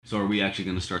So are we actually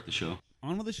going to start the show?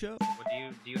 On with the show. What,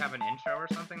 do you have an intro or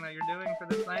something that you're doing for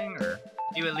this thing, or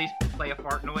do you at least play a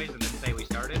fart noise and then say we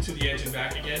started? To the edge and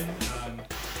back again.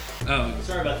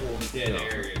 Sorry about the little dead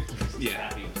area. Yeah.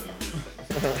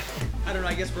 I don't know.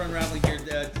 I guess we're unraveling here.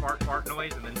 Fart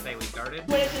noise and then say we started?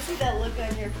 Wait to see that look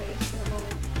on your face for a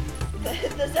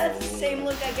moment. That's the same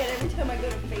look I get every time I go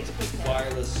to Facebook now.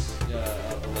 Wireless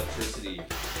electricity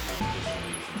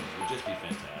would just be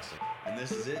fantastic. And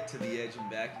this is it, to the edge and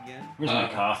back again. Where's my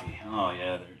coffee? Oh,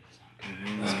 yeah, there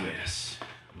it is. Yes.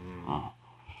 Oh.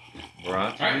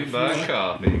 Brought to you by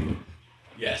coffee.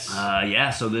 Yes.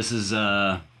 Yeah, so this is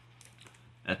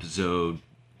episode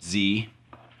Z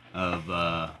of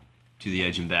To the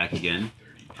Edge and Back Again.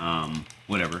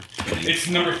 Whatever. It's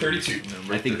number 32.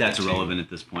 I think that's irrelevant at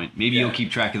this point. Maybe you'll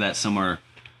keep track of that somewhere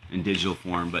in digital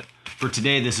form, but for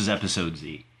today, this is episode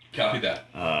Z. Copy that.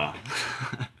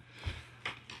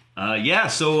 Yeah,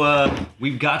 so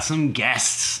we've got some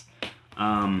guests.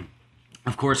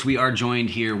 Of course, we are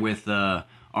joined here with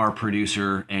our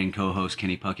producer and co-host,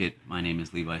 Kenny Puckett. My name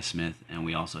is Levi Smith, and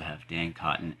we also have Dan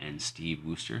Cotton and Steve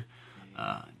Wooster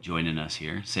joining us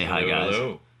here. Say hi, guys.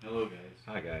 Hello. Hello, guys.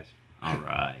 Hi, guys. All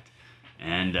right.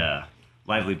 And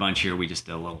lively bunch here. We just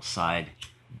did a little side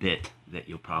bit that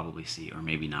you'll probably see, or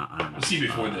maybe not. I don't know. We'll see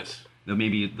before this.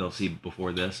 Maybe they'll see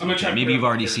before this. I'm gonna try Maybe to you've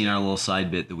already put it seen our little side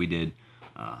bit that we did.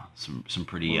 Some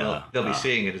pretty Well, they'll be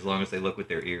seeing it as long as they look with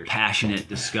their ears. passionate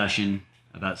discussion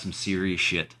about some serious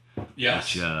shit.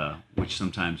 Yes. Which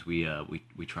sometimes we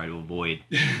try to avoid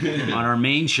on our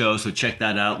main show. So check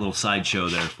that out, little side show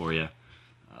there for you.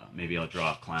 Maybe I'll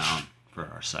draw a clown for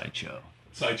our side show.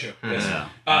 Sideshow. Yes.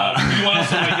 You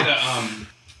also might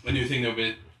get a new thing that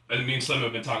me and Slim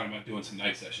have been talking about doing some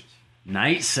night sessions.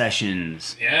 Night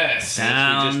sessions. Yes.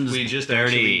 Sounds we just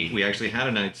dirty. we actually had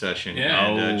a night session. Yeah.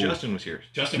 And Oh. Justin was here.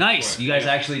 Justin Nice. before. You guys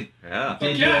actually Yeah.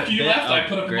 did Yeah, do after you bit? left, I Oh,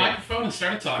 put up great. a microphone and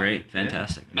started talking. Great,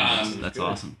 fantastic. No, that's good.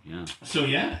 awesome. Yeah. So,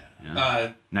 yeah.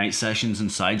 Night sessions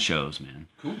and side shows, man.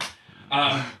 Cool.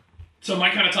 So my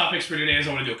kind of topics for today is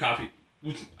I want to do a coffee.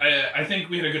 I think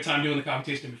we had a good time doing the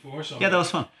coffee tasting before, so Yeah, that was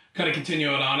fun. kind of continue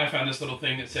it on. I found this little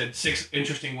thing that said 6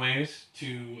 interesting ways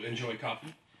to enjoy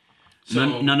coffee.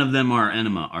 So None of them are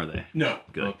enema, are they? no,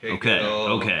 Good. Okay, Okay. good.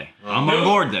 Oh. Okay. Oh. I'm on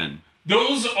board then.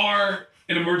 those are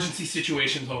in emergency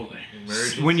situations only.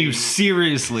 Emergency. When you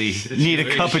seriously need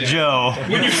a cup of Situation. Joe,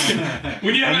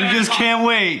 When you haven't you just had can't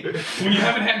wait. when you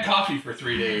haven't had coffee for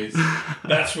 3 days,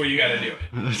 that's where you got to do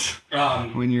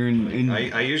it. When you're in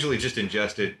I usually just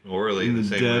ingest it orally the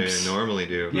same way depths. I normally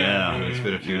do. Yeah. It's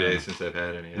been a few Yeah. days since I've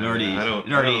had any. it already I don't,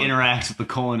 interacts with the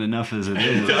colon enough as it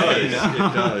is. It does. you know?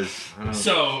 It does. I don't-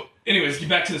 So, anyways, get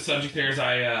back to the subject. There is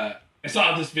I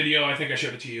saw this video. I think I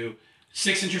showed it to you.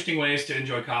 6 interesting ways to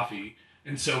enjoy coffee.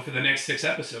 And so for the next 6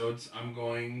 episodes, I'm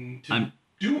going to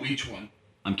do each one.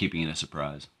 I'm keeping it a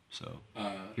surprise. So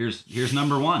here's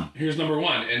number one. Here's number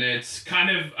 1, and it's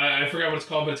kind of I forgot what it's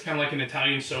called, but it's kind of like an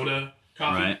Italian soda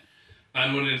coffee. Right.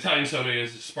 And what an Italian soda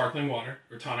is sparkling water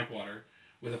or tonic water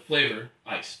with a flavor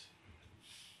iced.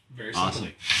 Very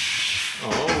simply.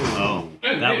 Awesome. Oh,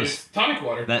 And that it's was tonic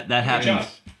water. that Good happened. job.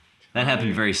 That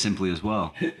happened very simply as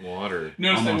well. water.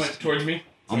 Notice they Almost. went towards me.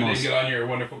 So I Almost. didn't get on your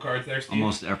wonderful cards there, Steve.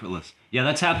 Almost effortless. Yeah,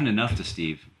 that's happened enough to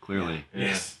Steve. Clearly. Yeah,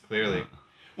 Yes. clearly.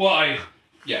 Well,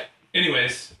 yeah.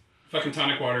 Anyways, fucking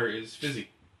tonic water is fizzy.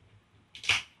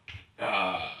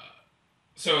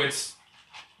 So it's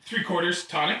 3/4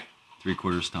 tonic.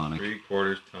 3/4 tonic.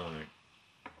 3/4 tonic.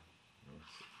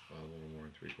 A little more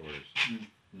than 3/4.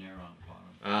 Narrow on the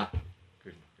bottom. Ah,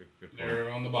 good point.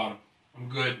 They're on the bottom. I'm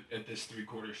good at this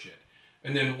 3/4 shit.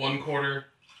 And then 1/4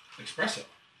 espresso.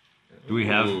 Do we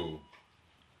have Ooh.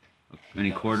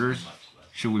 any quarters?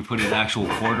 Should we put an actual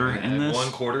quarter in And this?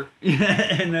 1/4.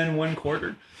 and then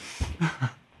 1/4.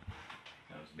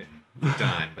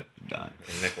 Dime, but Dime.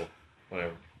 a nickel.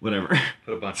 Whatever. Whatever.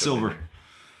 Put a bunch Silver. of them in there.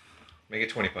 Make it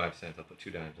 25 cents. I'll put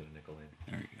 2 dimes and a nickel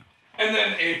in. There you go. And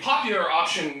then a popular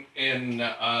option in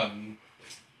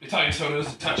Italian soda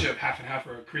is a touch of half and half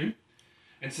or cream.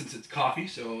 And since it's coffee,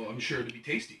 so I'm sure it'll be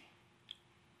tasty.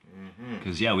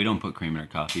 Because yeah, we don't put cream in our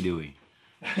coffee, do we?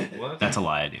 What? That's a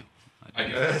lie. I do. I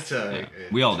do. That's a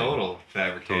We all do. total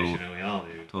fabrication, Total. and we all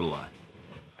do. Total lie.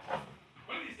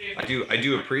 One of these days, I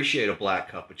do appreciate a black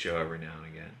cup of Joe every now and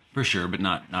again. For sure, but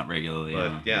not regularly.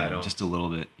 But, yeah, I don't- just a little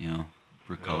bit,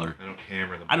 for color. I don't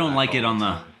hammer the. I don't black like it all on the-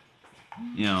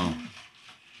 time.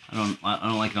 I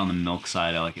don't like it on the milk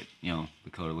side. I like it, the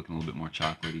color looking a little bit more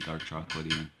chocolatey, dark chocolate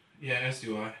even. Yeah, as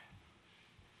do I.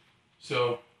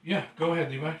 So, yeah, go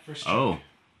ahead, Levi. First. Oh,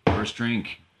 first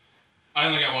drink. I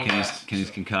only got one glass. Kenny's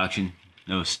so- concoction.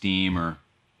 No steam or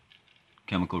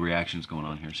chemical reactions going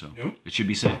on here, so Nope. it should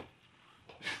be safe.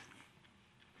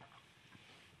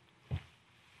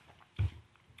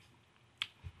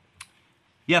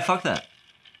 Yeah, fuck that.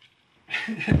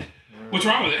 What's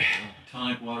wrong with it?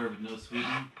 Tonic water with no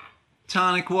sweetening.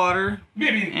 Tonic water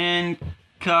Maybe. and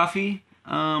coffee.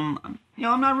 I'm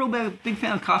not a real big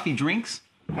fan of coffee drinks.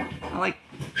 I like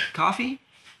coffee,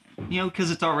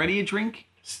 because it's already a drink.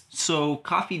 So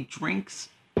coffee drinks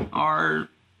are,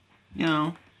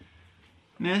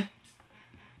 meh.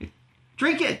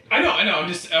 Drink it. I know. I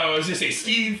was gonna say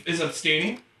Steve is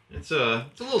abstaining. It's a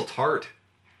little tart.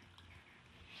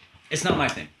 It's not my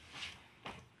thing.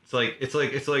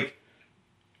 It's like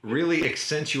really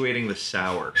accentuating the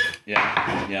sour.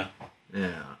 Yeah. Yeah.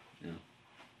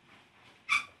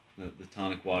 The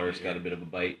tonic water's got a bit of a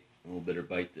bite, a little bitter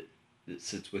bite that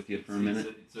sits with you for a minute.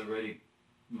 It's already,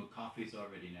 coffee's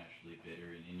already naturally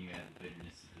bitter, and then you add the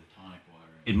bitterness of the tonic water.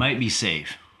 It might be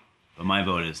safe, but my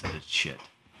vote is that it's shit.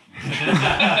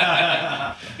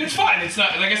 It's fine. It's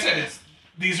not, like I said,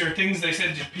 these are things they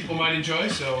said people might enjoy,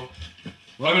 so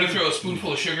I'm going to throw a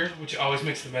spoonful of sugar, which always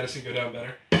makes the medicine go down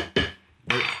better.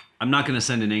 I'm not going to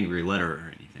send an angry letter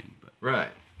or anything, but Right.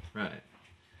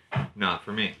 Not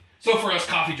for me. So for us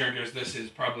coffee drinkers, this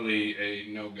is probably a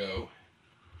no-go.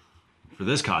 for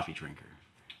this coffee drinker,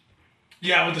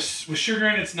 Yeah, with sugar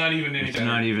in it, it's not even any it's better.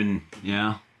 not even,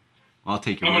 yeah. I'll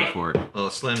take your word for it.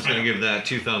 Well, Slim's gonna give that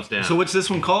 2 thumbs down. So what's this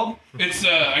one called? It's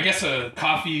I guess a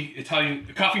coffee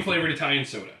flavored Italian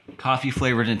soda. Coffee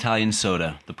flavored Italian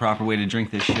soda. The proper way to drink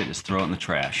this shit is throw it in the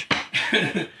trash.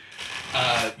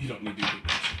 You don't need to do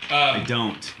that. I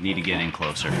don't need to get in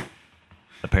closer.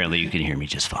 Apparently you can hear me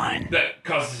just fine. That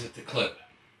causes it to clip.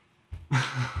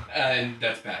 And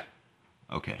that's bad.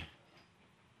 Okay.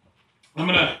 I'm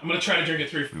gonna try to drink it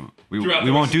through. We throughout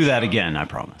the won't rest do of the that show. again, I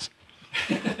promise.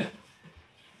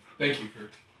 Thank you for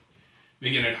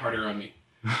making it harder on me.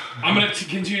 I'm gonna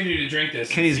continue to drink this.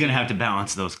 Kenny's gonna have to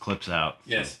balance those clips out.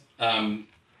 Yes.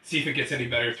 See if it gets any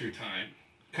better through time.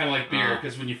 Kind of like beer,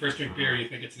 because when you first drink beer, you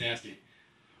think it's nasty.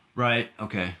 Right,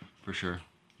 okay, for sure.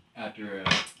 After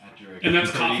And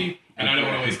that's coffee, and I don't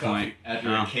want to waste Good point. coffee. After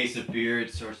Oh. a case of beer,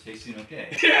 it starts tasting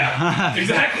okay. Yeah,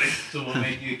 exactly. So we'll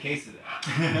make you a case of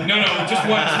that. No, just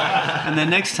one is fine. And then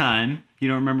next time, you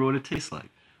don't remember what it tastes like.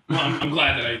 Well, I'm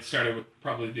glad that I started with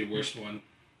probably the worst one.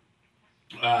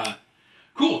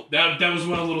 Cool. That was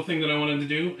one little thing that I wanted to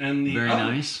do, and the Very other,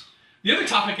 nice. The other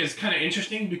topic is kind of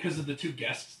interesting because of the two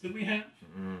guests that we have,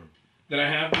 that I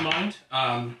have in mind.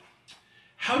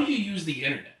 How do you use the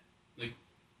internet? Like,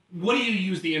 what do you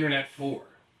use the internet for?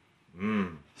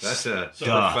 That's a So-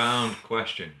 profound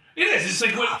question. It is. It's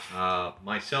like what.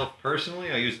 Myself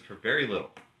personally, I use it for very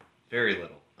little. Very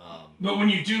little. But when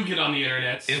you do get on the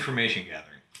internet, so Information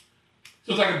gathering.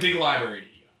 it's like a big library to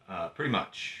you. Pretty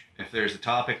much. If there's a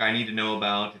topic I need to know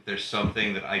about, if there's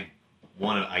something that I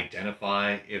want to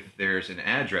identify, if there's an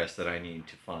address that I need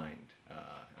to find,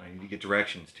 I need to get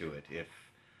directions to it.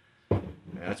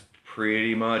 That's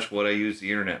pretty much what I use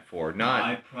the internet for.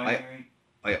 My primary.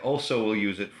 I also will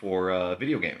use it for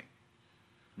video gaming.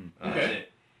 That's Okay.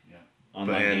 it. Yeah.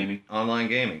 Online gaming. Online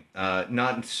gaming.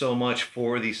 Not so much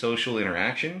for the social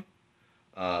interaction,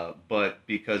 but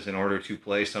because in order to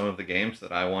play some of the games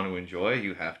that I want to enjoy,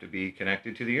 you have to be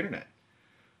connected to the internet.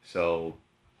 So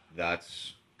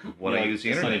that's what I use the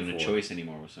internet It's not even for. a choice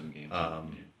anymore with some games.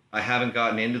 I haven't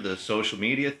gotten into the social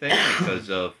media thing because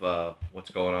of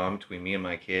what's going on between me and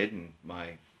my kid and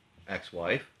my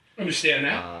ex-wife. Understand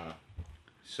that?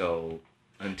 So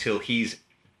until he's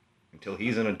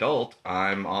an adult,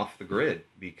 I'm off the grid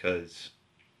because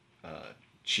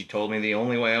she told me the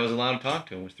only way I was allowed to talk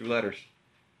to him was through letters.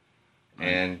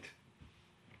 And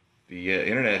the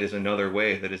internet is another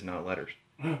way that is not letters.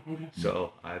 Oh, okay.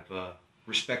 So I've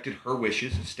respected her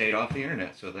wishes and stayed off the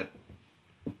internet so that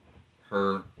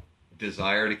her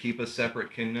desire to keep us separate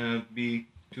can be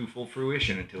to full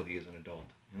fruition until he is an adult.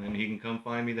 And then he can come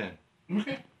find me then.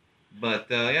 Okay. But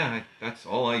that's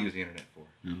all I use the internet for.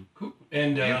 Cool.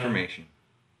 And Information.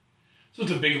 So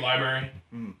it's a big library.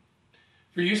 Mm.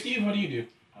 For you, Steve, what do you do?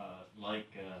 Like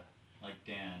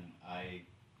Dan, I'm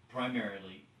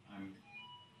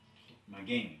my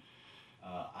gaming.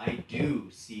 I do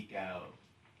seek out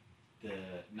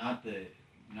not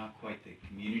quite the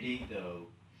community, though.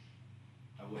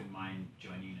 I wouldn't mind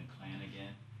joining a clan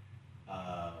again.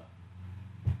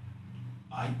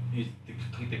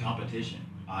 It's the competition.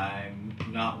 I'm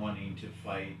not wanting to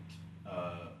fight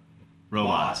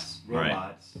Robots.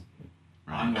 Robots.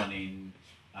 Right.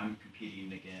 I'm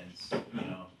competing against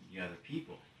the other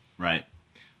people. Right.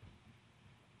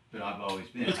 But I've always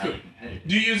been That's highly good. competitive.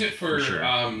 Do you use it for For sure.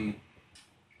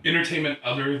 entertainment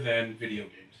other than video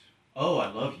games? Oh,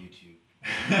 I love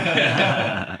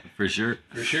YouTube. For sure.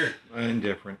 For sure. I'm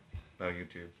indifferent about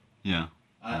YouTube. Yeah.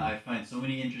 I find so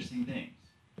many interesting things.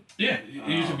 Yeah,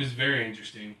 YouTube is very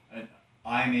interesting.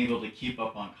 I'm able to keep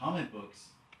up on comic books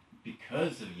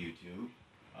because of YouTube.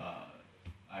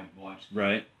 I've watched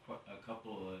Right. a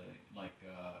couple of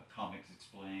Comics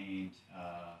Explained.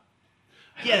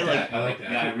 Yeah, I like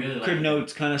that. Yeah, I really like Crib it.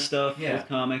 Notes kind of stuff Yeah. with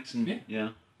comics and Yeah.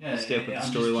 Yeah, stay up with the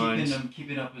I'm storylines just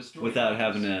keeping up with storylines without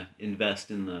having to invest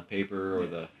in the paper or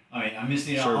the. I mean, I'm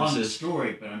missing out on the services.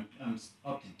 story, but I'm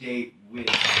up to date with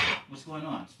what's going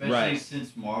on, especially Right.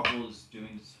 since Marvel is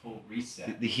doing this whole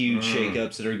reset. The huge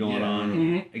shakeups that are going Yeah. on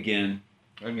Mhm. again.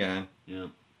 Again. Yeah.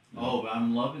 Oh, but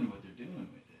I'm loving what they're doing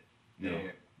with it. Yeah.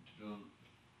 They're-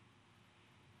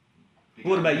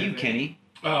 What about you, Kenny?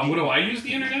 What do I use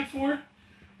the internet for?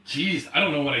 Jeez, I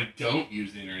don't know what I don't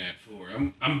use the internet for.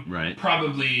 I'm Right.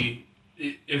 probably,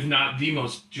 if not the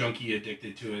most junkie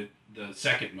addicted to it, the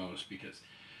second most, because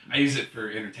I use it for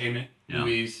entertainment, Yeah.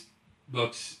 movies,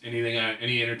 books, anything,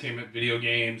 any entertainment, video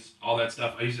games, all that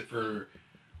stuff. I use it for,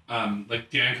 like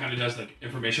Dan kind of does, like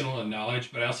informational and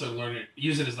knowledge, but I also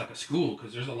use it as like a school,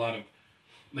 because there's a lot of,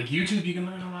 like YouTube, you can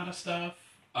learn a lot of stuff.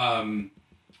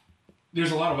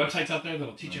 There's a lot of websites out there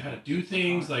that'll teach you how to do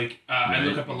things. Like I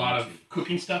look up a lot of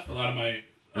cooking stuff. A lot of my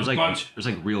There's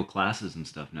like real classes and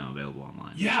stuff now available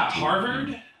online. Yeah, too.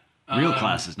 Harvard. Real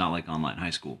classes, not like online high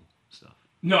school stuff.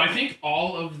 No, I think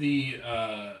all of the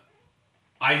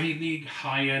Ivy League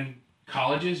high-end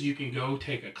colleges, you can go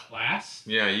take a class.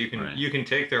 Yeah, you can Right. you can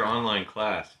take their online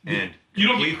class and You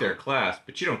don't complete get- their class,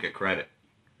 but you don't get credit.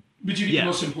 But you get Yeah. the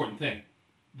most important thing,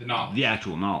 the knowledge. The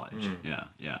actual knowledge. Yeah.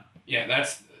 Yeah,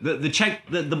 that's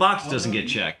The box doesn't get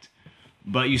checked,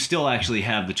 but you still actually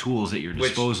have the tools at your Which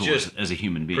disposal just as a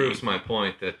human being. Proves my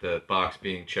point that the box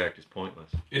being checked is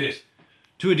pointless. it is.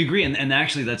 To a degree, and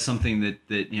actually that's something that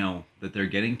that they're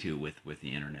getting to with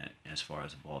the internet as far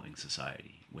as evolving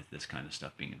society with this kind of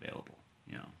stuff being available.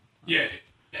 Yeah,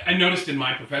 I noticed in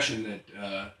my profession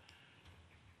that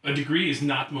a degree is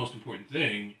not the most important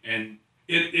thing, and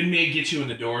it may get you in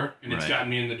the door, and it's Right. gotten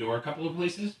me in the door a couple of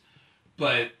places,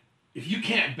 but if you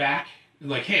can't back,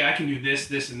 like, hey, I can do this,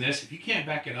 this, and this, if you can't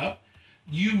back it up,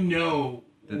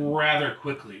 rather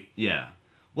quickly. Yeah.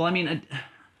 Well, I mean,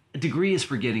 a degree is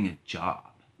for getting a job.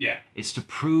 Yeah. It's to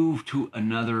prove to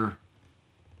another,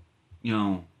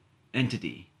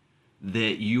 entity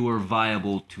that you are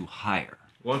viable to hire.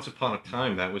 Once upon a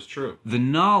time, that was true. The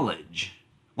knowledge.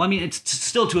 Well, I mean, it's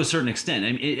still to a certain extent.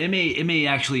 I mean, it may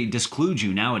actually disclude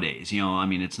you nowadays. I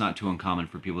mean, it's not too uncommon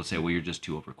for people to say, "Well, you're just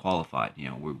too overqualified."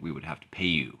 We would have to pay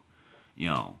you.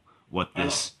 What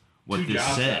this two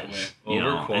jobs that way. says.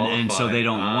 Overqualified. And so they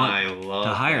don't want I love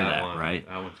to hire that that, one. right?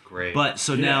 That one's great. But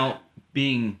so now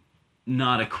being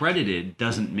not accredited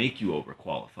doesn't make you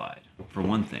overqualified, for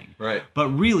one thing. Right. But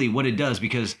really, what it does,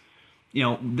 because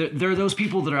there are those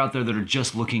people that are out there that are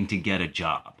just looking to get a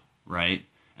job, right?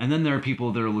 And then there are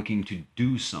people that are looking to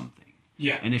do something.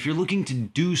 Yeah. And if you're looking to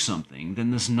do something,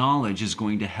 then this knowledge is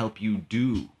going to help you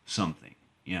do something.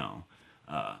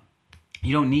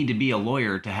 You don't need to be a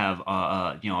lawyer to have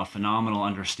a phenomenal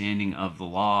understanding of the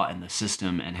law and the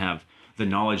system and have the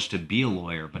knowledge to be a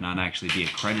lawyer, but not actually be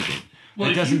accredited. Well,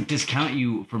 That if doesn't you- discount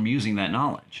you from using that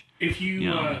knowledge. If you,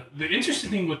 the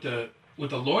interesting thing with the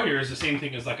lawyer is the same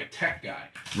thing as like a tech guy.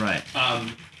 Right.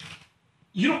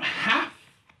 You don't have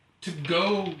to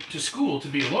go to school to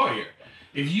be a lawyer.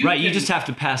 If you You just have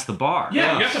to pass the bar.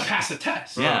 Yeah, you have to pass the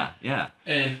test. Yeah.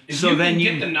 And if So you then can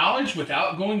you- get the knowledge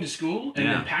without going to school and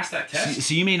Yeah. then pass that test,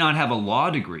 So you may not have a law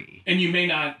degree, and you may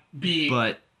not be,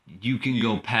 but you can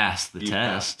go past the You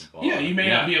test. passed the bar. yeah, you may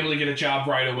Yeah. not be able to get a job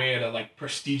right away at a like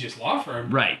prestigious law firm.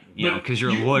 Right. But Because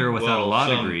you're a you- lawyer without a law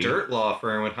some degree. dirt law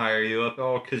firm would hire you up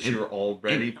all because And- you're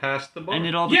already past the bar. And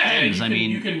it all Yeah, depends. you I can-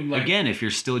 mean, you can, like- again, if you're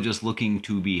still just looking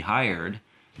to be hired,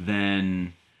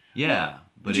 then yeah.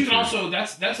 But if you can you're- also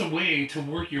that's a way to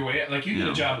work your way. Like you get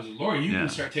Yeah. a job as a lawyer, you Yeah. can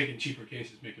start taking cheaper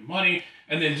cases, making money,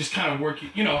 and then just kind of work.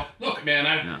 Look, man,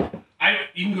 Yeah.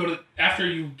 you can go to after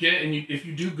you get and if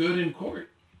you do good in court,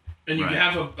 and you Right.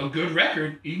 have a good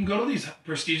record, you can go to these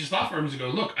prestigious law firms and go,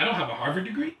 look, I don't have a Harvard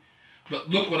degree, but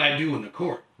look what I do in the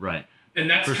court. Right. And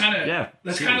that's kind of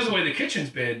that's kind of the seriously. way the kitchen's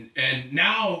been. And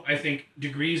now I think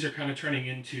degrees are kind of turning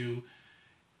into,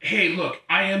 hey, look,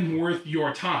 I am worth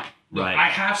your time. Look, Right. I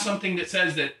have something that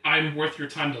says that I'm worth your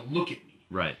time to look at me.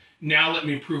 Right. Now let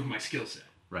me prove my skill set.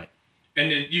 Right.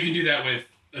 And then you can do that with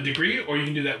a degree, or you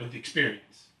can do that with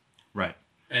experience. Right.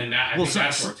 And that, I Well, think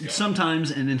that's where it's going.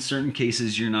 sometimes, and in certain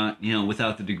cases, you're not,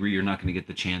 without the degree, you're not going to get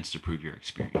the chance to prove your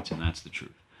experience, and that's the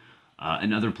truth.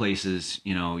 In other places,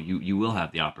 you will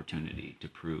have the opportunity to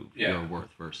prove Yeah. your worth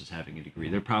versus having a degree.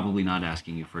 They're probably not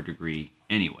asking you for a degree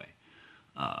anyway.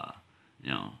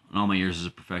 In all my years as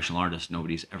a professional artist,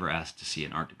 nobody's ever asked to see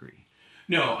an art degree.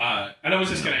 No, and I was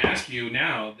just going to ask you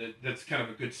now that's kind of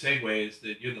a good segue is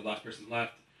that you're the last person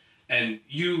left, and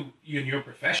you in your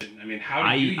profession. I mean,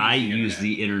 how do you use I the use internet?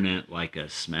 the internet like a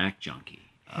smack junkie.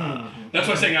 That's what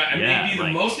I'm saying. I Yeah, may be the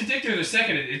like- most addicted in a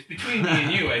second. It's between me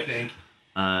and you, I think.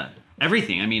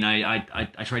 Everything. I mean,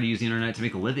 I try to use the internet to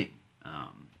make a living.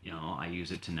 I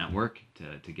use it to network,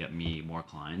 to get me more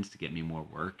clients, to get me more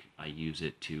work. I use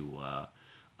it to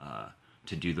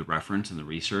do the reference and the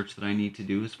research that I need to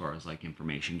do as far as like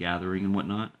information gathering and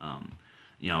whatnot.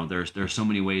 There's so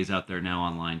many ways out there now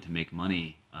online to make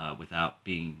money without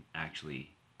being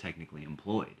actually technically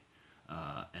employed.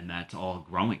 And that's all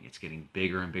growing. It's getting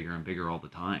bigger and bigger and bigger all the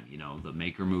time. The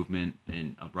maker movement,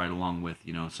 and right along with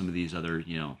some of these other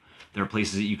there are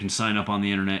places that you can sign up on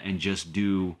the internet and just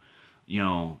do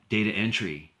data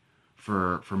entry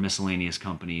for miscellaneous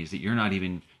companies that you don't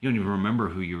even remember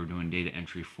who you were doing data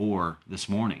entry for this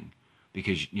morning,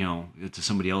 because it's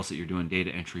somebody else that you're doing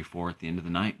data entry for at the end of the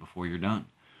night before you're done.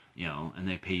 And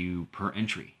they pay you per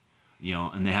entry,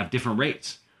 and they have different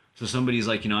rates. So somebody's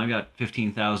like, I've got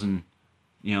 15,000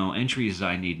 entries that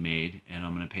I need made, and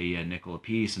I'm going to pay you a nickel a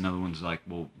piece. Another one's like,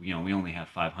 well, we only have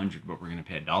 500, but we're going to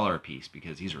pay $1 a piece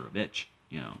because these are a bitch,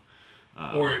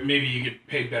 Or maybe you get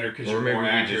paid better because Or you're maybe more we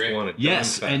accurate. just want it done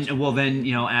Yes, fast. and well then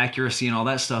accuracy and all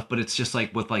that stuff, but it's just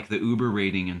like with like the Uber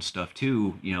rating and stuff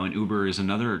too. And Uber is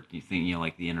another thing.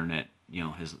 Like the internet,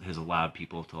 has allowed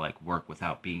people to like work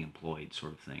without being employed,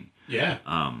 sort of thing. Yeah.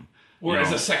 Or you as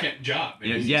know, a second job. It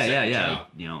is a yeah,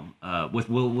 second job.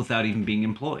 without even being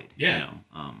employed. Yeah.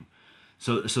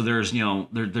 So there's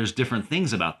there's different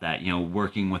things about that.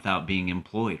 Working without being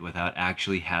employed, without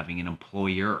actually having an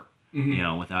employer.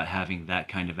 Without having that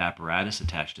kind of apparatus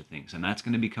attached to things, and that's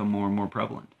going to become more and more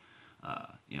prevalent.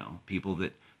 People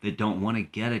that don't want to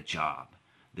get a job,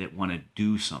 that want to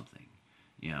do something.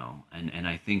 And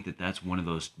I think that's one of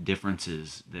those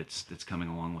differences that's coming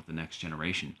along with the next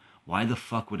generation. Why the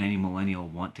fuck would any millennial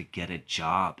want to get a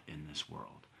job in this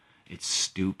world? It's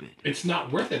stupid. It's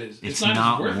not worth it. It's not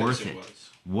not as worth as it. was.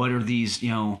 What are these,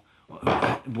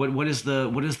 what is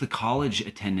the college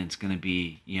attendance going to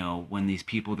be, when these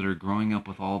people that are growing up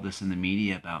with all this in the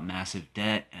media about massive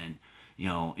debt and,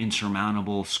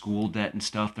 insurmountable school debt and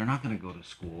stuff, they're not going to go to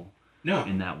school No.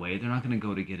 in that way. They're not going to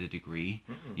go to get a degree.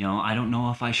 I don't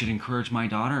know if I should encourage my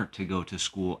daughter to go to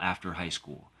school after high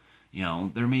school.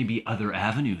 There may be other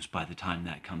avenues by the time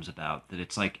that comes about that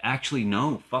it's like, actually,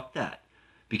 no, fuck that.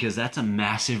 Because that's a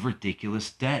massive, ridiculous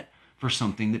debt for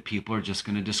something that people are just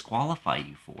going to disqualify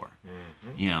you for.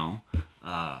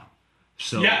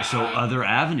 So other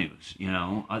avenues,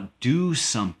 do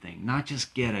something, not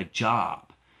just get a job.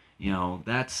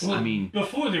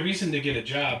 Before the reason to get a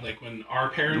job, like when our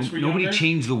parents were Nobody younger.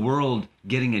 changed the world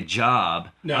getting a job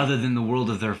No. other than the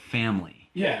world of their family.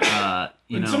 Yeah.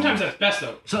 And sometimes that's best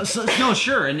though. So no,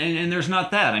 sure, and there's not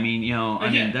that.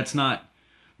 Again. That's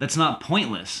not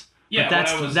pointless. Yeah,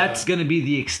 but that's going to be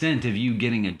the extent of you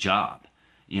getting a job.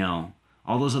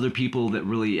 All those other people that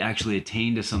really actually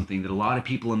attain to something that a lot of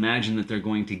people imagine that they're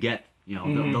going to get.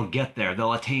 They'll get there.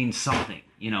 They'll attain something.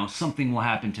 Something will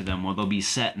happen to them, or they'll be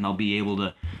set and they'll be able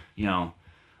to,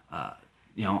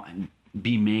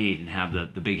 be made and have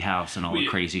the big house and all the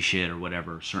crazy shit or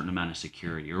whatever, a certain amount of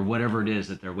security or whatever it is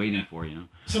that they're waiting for.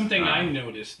 Something I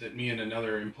noticed that me and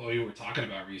another employee were talking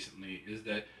about recently is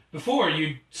that before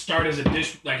you start as a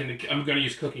I'm going to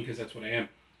use cooking because that's what I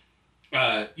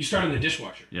am. You start in the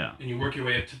dishwasher. Yeah. And you work your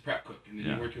way up to prep cook, and then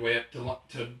Yeah. you work your way up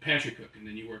to pantry cook, and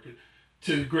then you work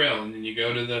to grill, and then you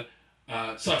go to the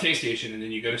saute station, and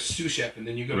then you go to sous chef, and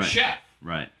then you go to chef.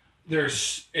 Right.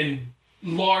 There's in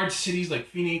large cities like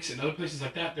Phoenix and other places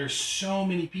like that, there's so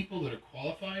many people that are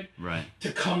qualified Right.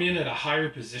 to come in at a higher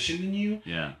position than you.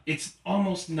 Yeah. It's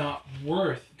almost not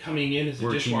worth coming in as a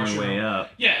Working dishwasher. your way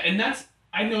up. Yeah, and that's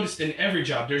I noticed in every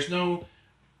job. There's no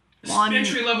Well, I mean-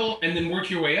 entry level and then work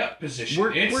your way up position.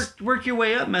 Work your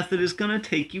way up method is going to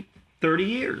take you 30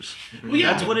 years. Well,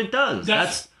 yeah, That's what it does.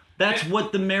 That's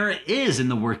what the merit is in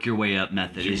the work your way up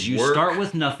method. You work start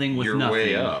with nothing, with your nothing,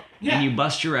 way up. Yeah. and you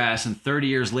bust your ass, and 30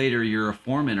 years later you're a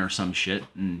foreman or some shit,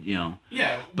 and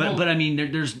Yeah, But well, I mean,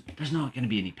 there's not going to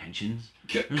be any pensions.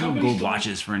 There's no companies gold don't-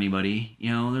 watches for anybody.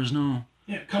 There's no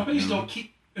companies don't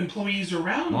keep employees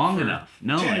around long for enough.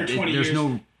 No, 10 or 20 there's years.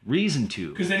 no reason to.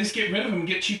 Because they just get rid of them and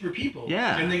get cheaper people.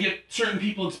 Yeah. And they get certain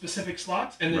people in specific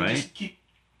slots and then Right. just keep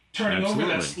turning over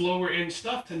that Absolutely. slower end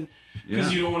stuff because Yeah.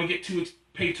 you don't want to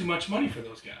pay too much money for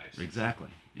those guys. Exactly.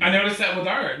 I noticed that with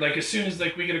art. Like as soon as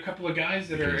like we get a couple of guys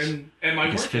that are in at my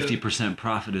Because work, 50%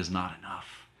 profit is not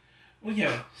enough. well,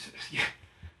 yeah,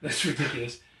 that's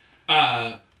ridiculous.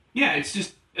 Yeah, it's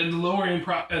just and lowering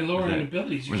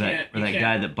abilities. You Or can't. that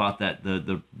guy that bought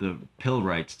the pill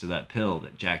rights to that pill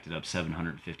that jacked it up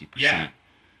 750%. Yeah.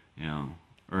 You know,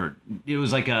 or it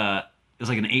was like an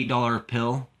 $8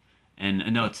 pill,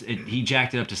 and no, he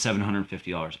jacked it up to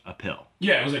 $750 a pill.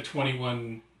 Yeah, it was like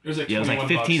 21. It was like Yeah, it was like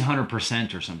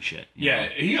 1,500% or some shit. Yeah,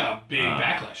 he got a big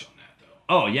backlash on that though.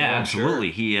 Oh yeah, Oh, absolutely.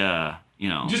 sure. He you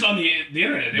know. Just on the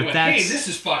internet, they But went, "Hey, that's- this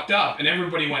is fucked up," and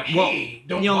everybody went, "Hey,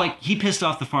 Well, don't." you know, buy-" like he pissed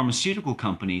off the pharmaceutical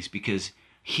companies because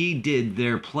he did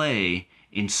their play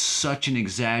in such an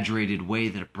exaggerated way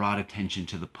that it brought attention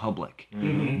to the public,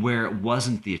 where it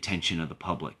wasn't the attention of the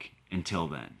public until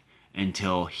then.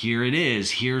 Until here it is,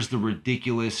 here's the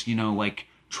ridiculous, you know, like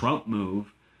Trump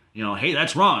move. You know, hey,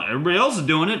 that's wrong. Everybody else is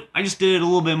doing it. I just did it a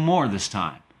little bit more this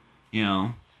time. You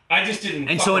know. I just didn't.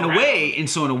 And fuck so in around.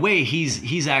 a way,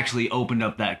 he's actually opened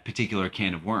up that particular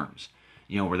can of worms,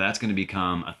 you know, where that's going to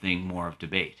become a thing more of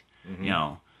debate, you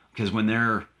know, because when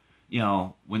they're, you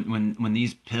know, when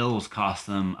these pills cost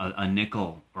them a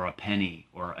nickel or a penny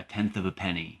or a tenth of a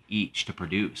penny each to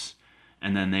produce,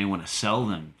 and then they want to sell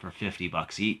them for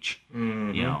 $50 each,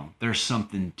 you know, there's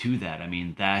something to that. I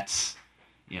mean, that's,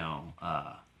 you know,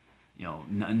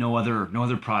 no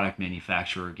other product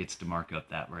manufacturer gets to mark up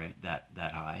that rate that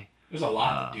high. There's a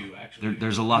lot that do actually.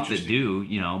 There's a lot that do,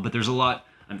 you know, but there's a lot.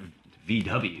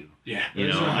 VW. Yeah. You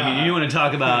know, I mean, you want to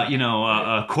talk about, you know,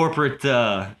 a corporate.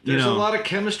 There's you know, a lot of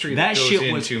chemistry that that goes shit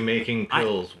into was- making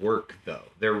pills work, though.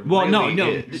 There Well, really no.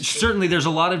 is. Certainly, there's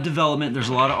a lot of development. There's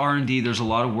a lot of R&D. There's a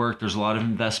lot of work. There's a lot of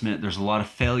investment. There's a lot of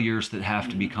failures that have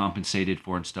to be compensated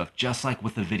for and stuff. Just like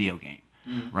with a video game,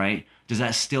 right? Does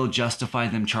that still justify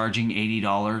them charging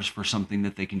 $80 for something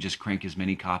that they can just crank as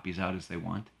many copies out as they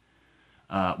want?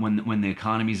 When the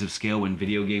economies of scale, when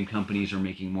video game companies are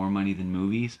making more money than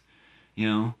movies, you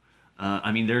know,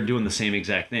 I mean, they're doing the same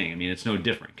exact thing. I mean, it's no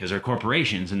different because they're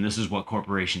corporations, and this is what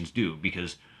corporations do.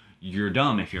 Because you're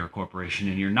dumb if you're a corporation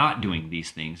and you're not doing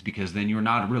these things, because then you're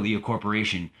not really a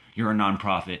corporation. You're a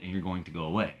nonprofit, and you're going to go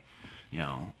away. You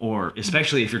know, or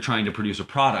especially if you're trying to produce a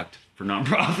product for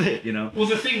nonprofit. You know. Well,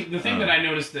 the thing that I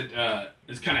noticed that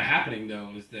is kind of happening though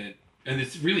is that, and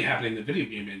it's really happening in the video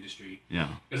game industry. Yeah.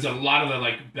 Is a lot of the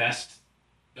like best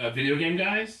video game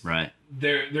guys. Right.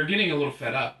 They're getting a little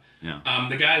fed up. Yeah.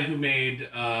 The guy who made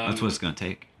That's what it's gonna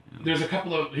take. You know? there's a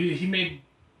couple of he made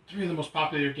 3 of the most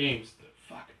popular games.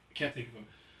 I can't think of them.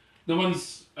 The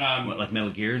ones What, like Metal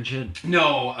Gear and shit?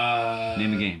 no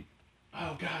Name a game.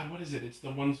 Oh God, what is it? It's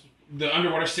the ones the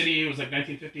Underwater City. It was like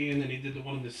 1950, and then he did the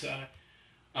one in this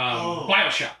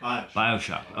BioShock.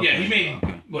 BioShock. Okay. Yeah, he made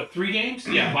Okay. what 3 games?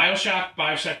 Yeah,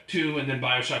 BioShock 2, and then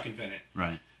BioShock Infinite.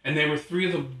 Right. And they were 3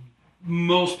 of the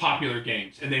most popular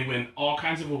games, and they win all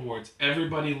kinds of awards.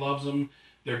 Everybody loves them.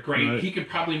 They're great. Right. He could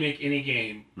probably make any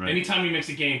game. Right. Anytime he makes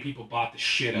a game, people bought the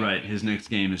shit out Right. of it. His next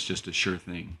game is just a sure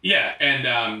thing. Yeah,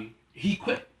 and he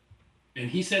quit. And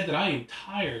he said that I am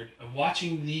tired of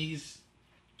watching these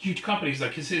huge companies.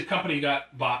 Like his company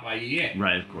got bought by EA.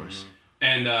 Right. Of course.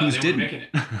 And Who's they were didn't? making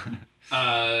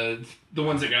it. The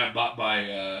ones that got bought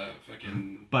by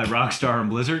fucking... By Rockstar and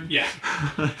Blizzard. Yeah.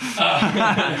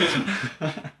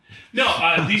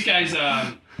 No, these guys.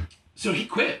 So he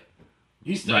quit.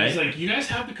 He's like, you guys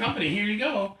have the company. Here you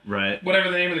go. Right.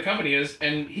 Whatever the name of the company is,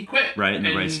 and he quit. Right. And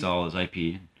the rights to all his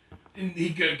IP. And he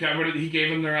got rid of. He gave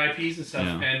them their IPs and stuff,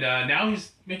 Yeah. and now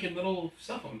he's making little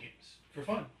cell phone games for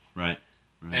fun. Right.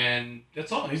 Right. And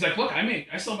that's all. He's like, look, I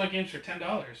sell my games for $10,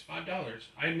 $5.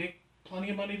 I make plenty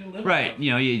of money to live. Right. off.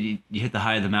 You know, you hit the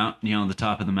high of the mountain. You know, the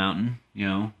top of the mountain. You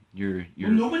know, you're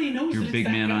Well, nobody knows. you're that it's big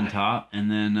that man guy. on top,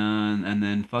 and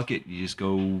then fuck it, you just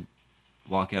go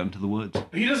walk out into the woods.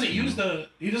 He doesn't use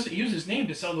his name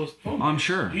to sell those phone. I'm games.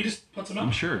 sure. He just puts them out.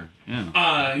 I'm sure.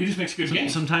 Yeah. He just makes good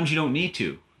games. Sometimes you don't need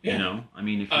to. Yeah. You know, I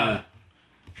mean, if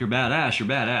you're badass, you're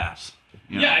badass.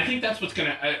 You know? Yeah, I think that's what's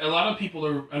gonna. A lot of people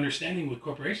are understanding with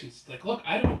corporations. It's like, look,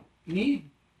 I don't need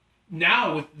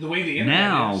now with the way the internet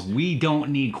Now is. we don't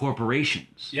need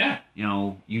corporations. Yeah, You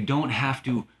know, you don't have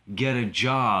to get a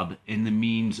job in the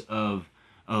means of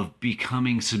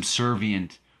becoming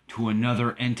subservient to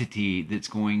another entity that's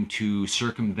going to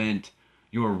circumvent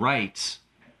your rights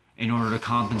in order to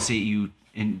compensate you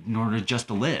in order just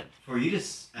to live. For you to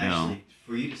No.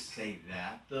 for you to say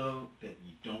that though, that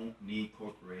you don't need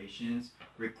corporations,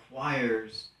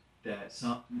 requires that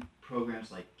some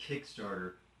programs like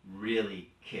Kickstarter really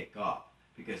kick off.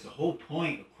 Because the whole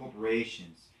point of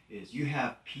corporations is you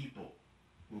have people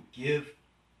who give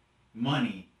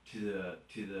money to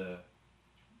the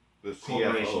The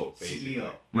corporation, CFO, basically.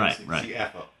 CEO, Right, basically. right.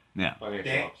 CFO. Yeah. Financial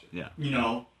They- officer. Yeah. You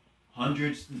know,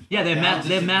 hundreds. Yeah, they have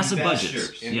thousands of massive investors.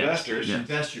 budgets. Yes, Investors. yes.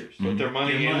 Investors. Put their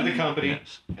money Their into the money. company,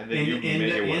 Yes. and then you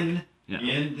make it work.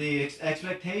 In the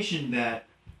expectation that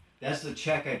that's the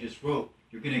check I just wrote,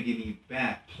 you're going to give me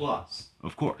back plus.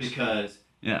 Of course. Because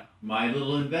Yeah. my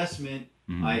little investment,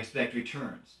 Mhm. I expect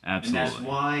returns. Absolutely. And that's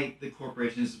why the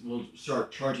corporations will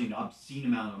start charging an obscene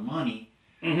amount of money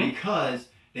Mm-hmm. because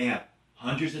they have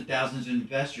hundreds of thousands of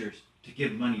investors to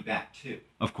give money back to.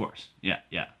 Of course. Yeah,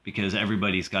 yeah. Because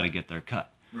everybody's got to get their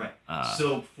cut. Right. Uh,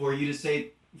 So for you to say,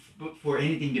 for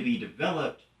anything to be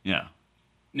developed, Yeah.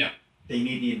 they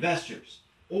need the investors,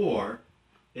 or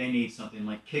they need something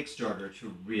like Kickstarter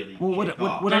to really Well, what- kick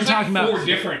what- off. what There's I'm talking like about- 4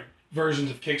 different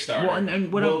versions of Kickstarter, Well,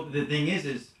 and what Well, the thing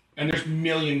is and there's $1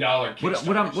 million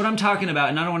Kickstarters. what I'm talking about,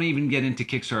 and I don't want to even get into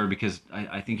Kickstarter because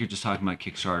I think you're just talking about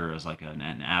Kickstarter as like an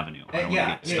avenue. I don't Yeah,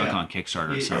 want to get stuck yeah. on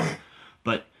Kickstarter Yeah. itself.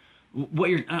 But what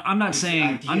I'm not It's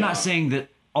saying the I'm not idea. saying that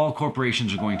all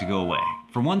corporations are going to go away.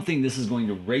 For one thing, this is going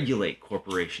to regulate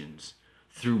corporations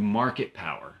through market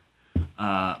power.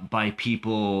 By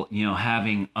people,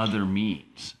 having other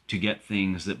means to get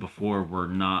things that before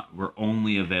were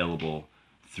only available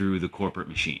through the corporate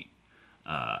machine,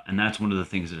 and that's one of the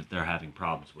things that they're having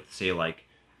problems with. Say like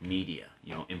media,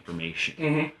 information.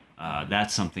 Mm-hmm.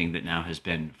 That's something that now has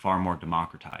been far more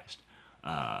democratized.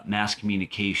 Mass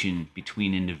communication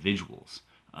between individuals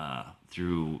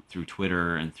through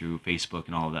Twitter and through Facebook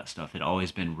and all of that stuff had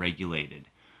always been regulated.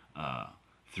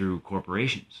 Through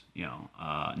corporations,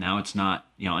 now it's not,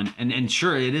 and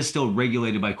sure, it is still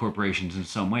regulated by corporations in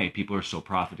some way. People are still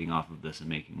profiting off of this and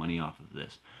making money off of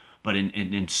this, but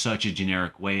in such a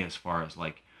generic way as far as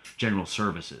like general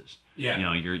services.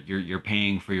 Yeah. You're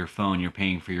paying for your phone, you're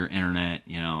paying for your internet,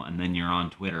 and then you're on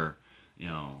Twitter,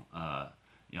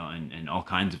 and all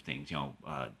kinds of things.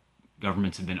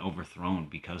 Governments have been overthrown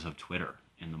because of Twitter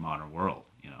in the modern world.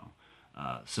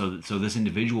 So this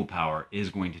individual power is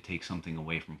going to take something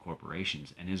away from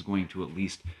corporations and is going to at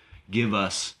least give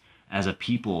us as a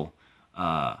people,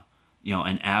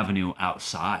 an avenue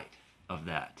outside of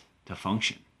that to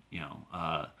function.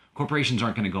 Corporations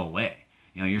aren't going to go away.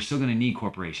 You're still going to need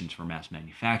corporations for mass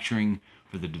manufacturing,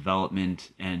 for the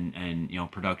development and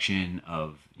production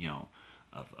of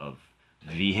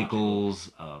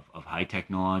vehicles, of high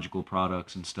technological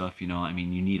products and stuff. You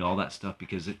need all that stuff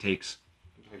because it takes.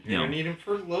 You're gonna need them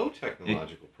for low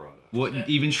technological products. What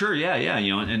even sure, yeah,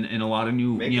 and a lot of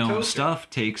new Make a toaster. stuff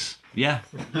takes Yeah.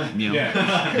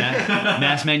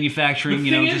 mass manufacturing, The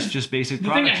thing is, just basic The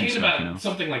thing I products and hate stuff, about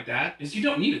something like that is you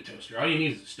don't need a toaster. All you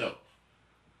need is a stove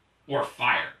or a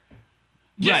fire.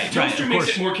 Yes, Right, toaster of makes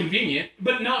course. it more convenient,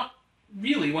 but not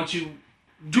really once you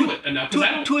do it enough. 'cause I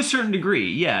don't- To a certain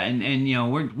degree, yeah, and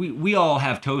we all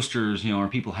have toasters, or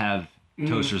people have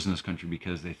toasters in this country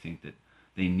because they think that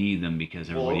they need them because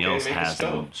everybody okay, else make a has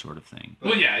them, stove. sort of thing.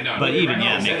 Well, yeah, no. But even, No,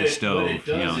 yeah, make a what stove, it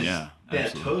does is yeah, that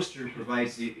absolutely. toaster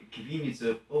provides the convenience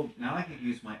of, now I can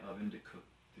use my oven to cook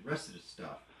the rest of the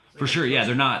stuff. It's For like a sure, yeah,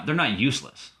 toaster. they're not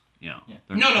useless, Yeah.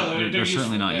 They're, No, they're certainly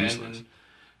useful, not and- useless.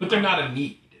 but they're not a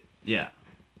need Yeah.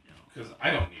 because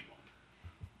I don't need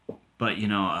one. But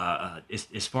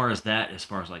as far as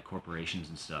like corporations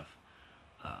and stuff,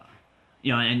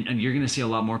 and you're going to see a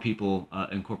lot more people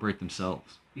incorporate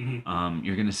themselves. Mm-hmm.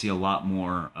 You're going to see a lot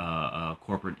more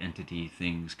corporate entity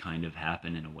things kind of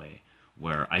happen in a way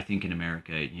where I think in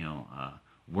America,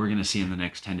 we're going to see in the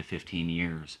next 10 to 15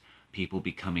 years people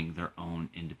becoming their own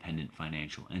independent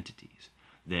financial entities.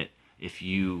 That if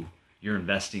you're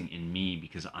investing in me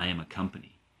because I am a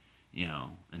company.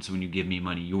 And so when you give me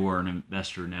money, you're an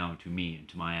investor now to me and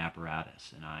to my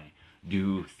apparatus, and I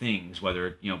do things,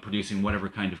 whether producing whatever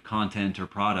kind of content or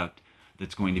product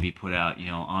that's going to be put out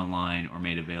online or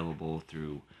made available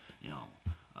through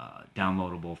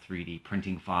downloadable 3D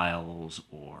printing files,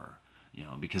 or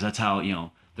because that's how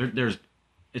there's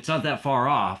it's not that far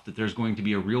off that there's going to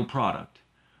be a real product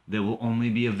that will only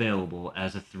be available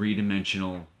as a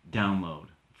 3-dimensional download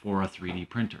for a 3D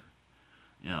printer.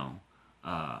 No,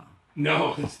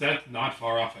 that's not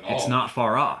far off at all. It's not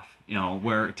far off.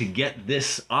 Where to get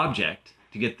this object,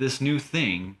 to get this new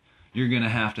thing, you're going to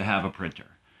have a printer.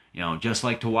 Just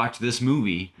like to watch this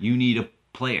movie, you need a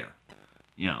player.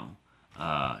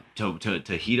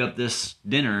 To heat up this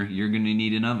dinner, you're going to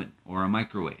need an oven or a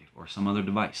microwave or some other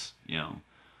device.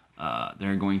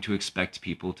 They're going to expect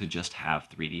people to just have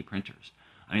 3D printers.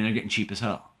 I mean, they're getting cheap as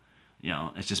hell.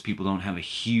 It's just people don't have a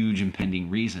huge impending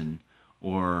reason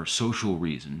or social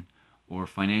reason or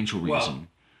financial reason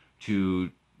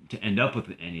to to end up with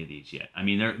any of these yet. I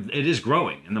mean, it is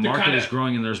growing, and the They're market is kinda-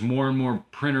 growing, and there's more and more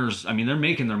printers. I mean, they're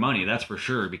making their money, that's for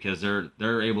sure, because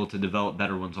they're able to develop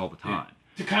better ones all the time.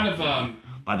 To kind of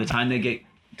By the time they get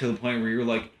to the point where you're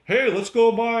like, hey, let's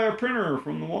go buy a printer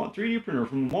from the 3D printer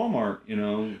from Walmart,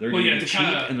 they're going to be cheap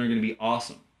and they're going to be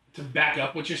awesome. to back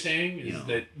up what you're saying is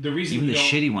that the reason Even you the don't,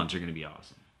 shitty ones are going to be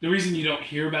awesome. the reason you don't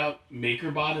hear about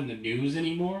MakerBot in the news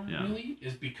anymore Yeah. really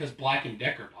is because Black &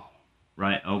 Decker bought them.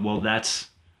 Right. Oh well, that's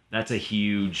a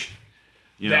huge.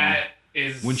 That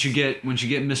is once you get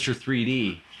Mr.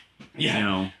 3D.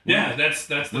 That's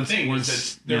the thing. Once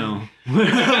is that they're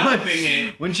developing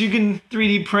it. Once you can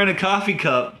 3D print a coffee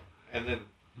cup And then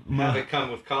have it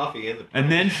come with coffee in the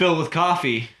and then fill with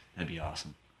coffee, that'd be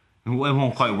awesome. It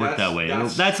won't quite work that way.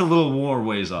 That's a little more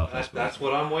ways off. That's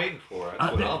what I'm waiting for.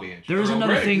 That's what I'll be interested. There's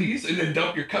another Right, thing. please, and then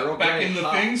dump your cup Earl back Grey in the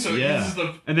hot. thing so it uses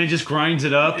the And then just grinds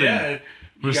it up and you got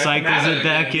the recycles matter it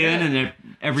back again, in, yeah. and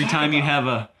every Talk time you about- have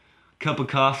a cup of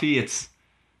coffee, it's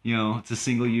a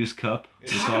single-use cup.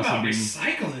 It's Talk about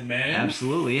recycling, man.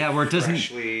 absolutely, yeah, where it doesn't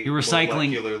Freshly, you're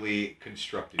recycling, molecularly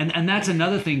constructed. and that's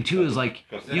another thing too is like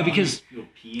because You'll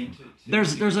pee into it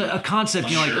too? there's a concept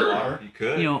like Sure, you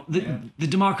could. the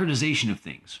democratization of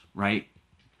things, right?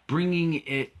 Bringing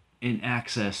it in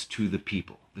access to the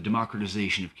people, the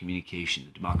democratization of communication,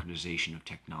 the democratization of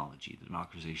technology, the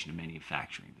democratization of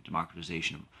manufacturing, the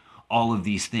democratization of all of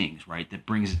these things, right? That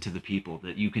brings it to the people,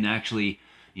 that you can actually,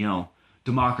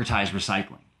 democratize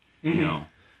recycling,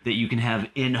 that you can have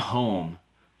in-home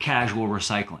casual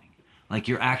recycling. Like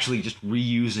you're actually just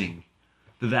reusing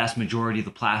the vast majority of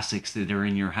the plastics that are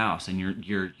in your house, and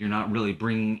you're not really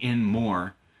bringing in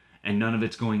more, and none of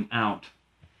it's going out,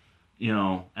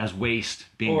 as waste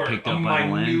being Or picked a up by the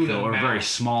minute landfill, or a very amount.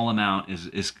 small amount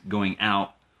is going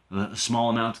out. A small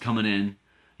amount's coming in.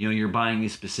 You're buying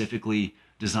these specifically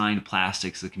designed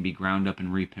plastics that can be ground up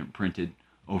and reprinted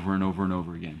over and over and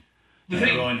over again. The thing-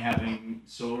 Everyone having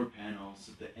solar panels,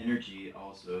 so the energy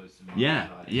also is Yeah.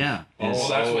 Well,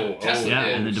 that's what Tesla yeah,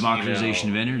 did. and the democratization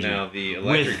of energy. Now the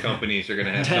electric With companies are going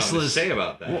to have something to Tesla's- say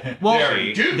about that. Well,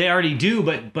 They already do.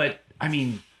 but I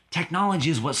mean, technology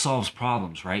is what solves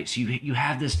problems, right? So you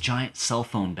have this giant cell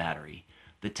phone battery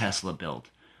that Tesla built,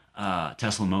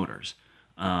 Tesla Motors,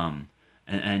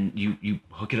 and you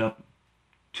hook it up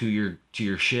to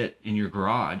your shit in your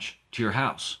garage to your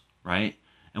house, right?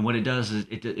 And what it does is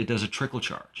it does a trickle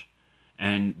charge,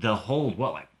 and they'll hold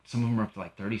some of them are up to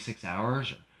 36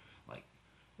 hours or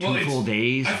Well, two full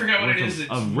days. I forgot what it worth is. It's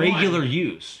of regular one.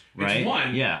 use, right? It's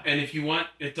one. Yeah. And if you want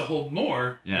it to hold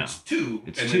more, Yeah. it's two.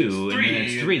 It's and then two, it's three. and then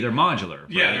it's three. They're modular.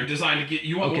 Yeah, right? they're designed to get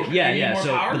you want Okay, more, yeah, you need yeah. more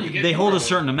So power, you get they hold more a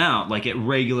certain amount, at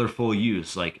regular full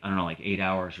use, I don't know, 8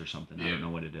 hours or something. I Yeah. don't know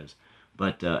what it is,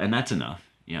 but and that's enough,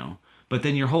 But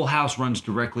then your whole house runs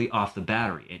directly off the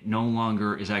battery. It no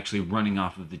longer is actually running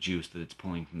off of the juice that it's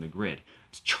pulling from the grid.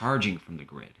 It's charging from the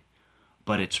grid,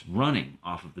 but it's running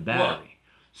off of the battery.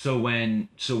 So when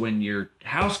your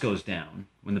house goes down,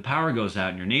 when the power goes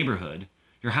out in your neighborhood,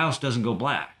 your house doesn't go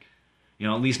black.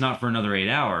 At least not for another 8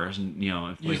 hours. And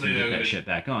if they Usually can get they're that gonna- shit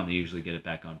back on, they usually get it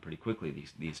back on pretty quickly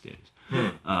these days.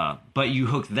 But you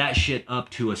hook that shit up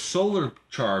to a solar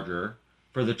charger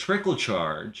for the trickle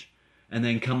charge, and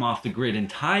then come off the grid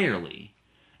entirely.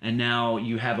 And now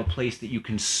you have a place that you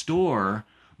can store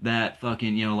that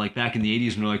fucking, like back in the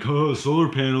 80s when they're like, oh, solar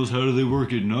panels, how do they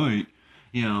work at night?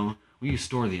 You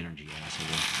store the energy,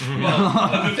 asshole.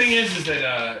 Well, the thing is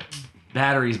that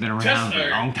Battery's been around Tesla- for a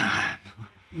long time.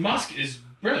 Musk is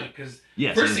brilliant because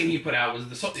Yes, first it thing he put out was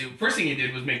first thing he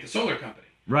did was make the solar company.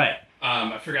 Right.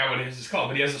 I forgot what his is called,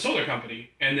 but he has a solar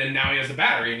company, and then now he has a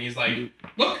battery, and he's like,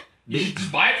 look, you should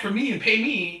just buy it from me and pay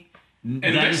me, and That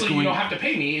is eventually you going- don't have to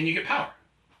pay me, and you get power.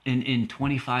 In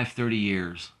 25, 30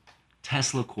 years,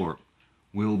 Tesla Corp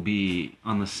will be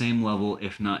on the same level,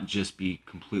 if not just be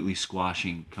completely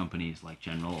squashing companies like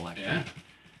General Electric Yeah.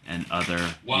 and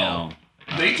other, Well,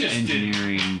 they just did-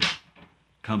 engineering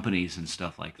companies and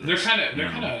stuff like that. They're kind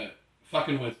of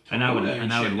fucking with. And I would Toyota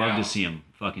love shit to now. see them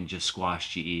fucking just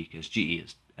squash GE, because GE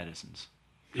is Edison's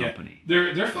Yeah. company.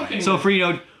 They're fucking. So for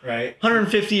Right.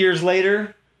 150 years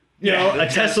later, Yeah, a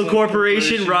Tesla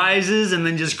Corporation rises and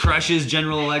then just crushes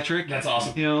General Electric. that's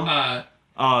awesome.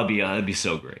 It'd be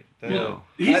so great. Well,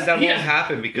 That he won't has-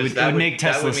 happen because It would that would make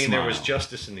that would Tesla mean there was smile.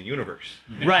 justice in the universe.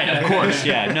 Right, of course,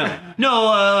 yeah,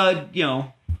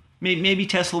 no, maybe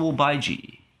Tesla will buy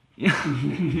GE.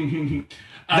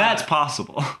 That's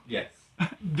possible. Yes.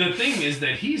 The thing is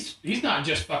that he's not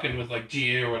just fucking with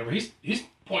GA or whatever. He's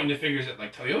pointing the fingers at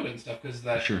Toyota and stuff because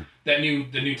Sure. the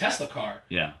new Tesla car.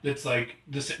 Yeah. That's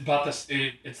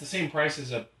it's the same price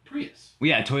as a Prius. Well,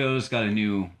 yeah, Toyota's got a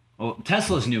new Well,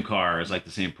 Tesla's new car is like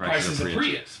the same price as a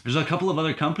Prius. There's a couple of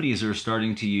other companies that are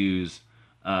starting to use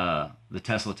the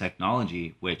Tesla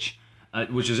technology, which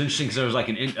is interesting because there was like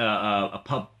a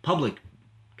public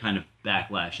kind of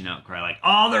backlash and outcry, like,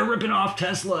 oh, they're ripping off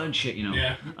Tesla and shit,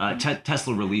 Yeah.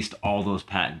 Tesla released all those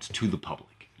patents to the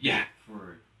public. Yeah.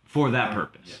 For that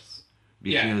purpose. Yes.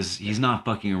 Because he's not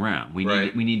fucking around. We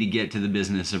need to get to the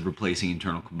business of replacing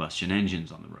internal combustion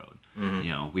engines on the road.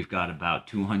 Mm-hmm. We've got about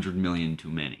 200 million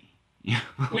too many.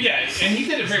 Well, yeah, and he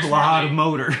did it very smartly. A lot of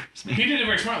motors. He did it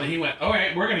very smartly. He went, all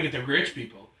right, we're going to get the rich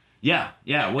people. Yeah.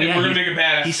 Well, and we're going to make a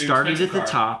badass. He started at the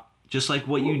top. Just like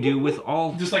what you do with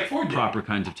all just like Ford proper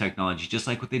kinds of technology, just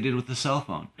like what they did with the cell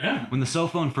phone. Yeah. When the cell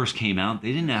phone first came out,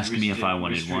 they didn't ask me if I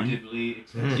wanted one.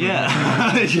 Yeah.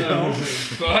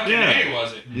 Fucking A,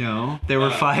 was it? They were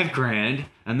 $5,000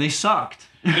 and they sucked.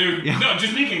 Dude, no,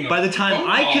 just making. By the time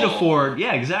I could afford,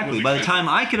 By the time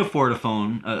I could afford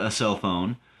a cell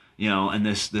phone, and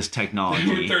this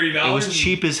technology, it was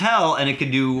cheap as hell, and it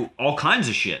could do all kinds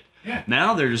of shit. Yeah.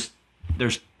 Now there's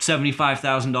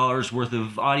 $75,000 worth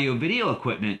of audio video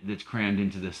equipment that's crammed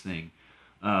into this thing.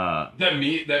 That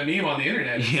meme on the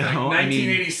internet. It's like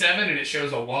 1987, and it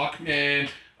shows a Walkman,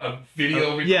 a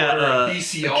video recorder, a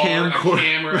VCR, a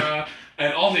camera,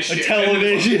 and all this shit. A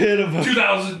television.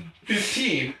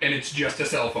 2015, and it's just a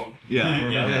cell phone.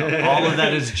 Yeah. All of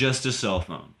that is just a cell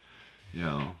phone.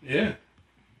 Yeah.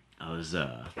 I was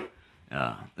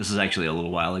this was actually a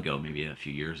little while ago, maybe a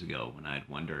few years ago, when I had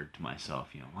wondered to myself,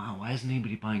 wow, why isn't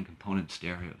anybody buying component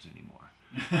stereos anymore?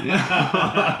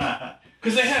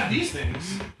 Because they have these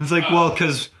things. It's like,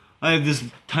 because I have this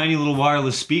tiny little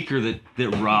wireless speaker that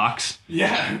rocks.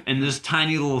 Yeah. And this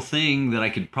tiny little thing that I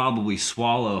could probably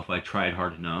swallow if I tried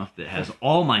hard enough that has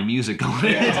all my music on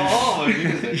it. Yeah, all my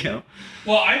music.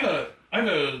 Well, I have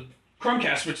a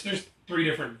Chromecast, which there's 5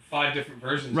 different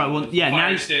versions. Right. Well, yeah. Now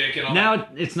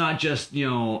it's not just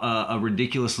a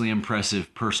ridiculously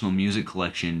impressive personal music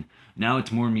collection. Now it's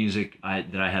more music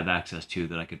that I have access to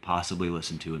that I could possibly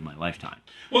listen to in my lifetime.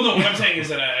 Well, no. What I'm saying is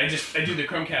that I do the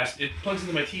Chromecast. It plugs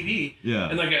into my TV. Yeah.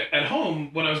 And like at home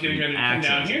when I was getting ready to come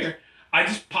down here, I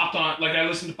just popped on, like, I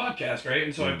listened to podcasts, right?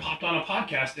 And so I popped on a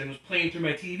podcast and was playing through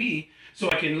my TV so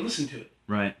I can listen to it.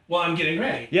 Right. While I'm getting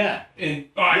ready. Yeah. And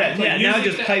now it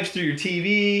just pipes through your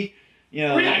TV. You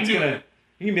can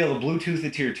be able to Bluetooth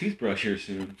it to your toothbrush here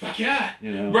soon. Fuck yeah.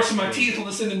 Brushing my teeth and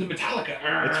listening to Metallica.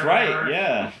 That's right,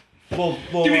 yeah. Well,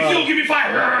 give me fuel, give me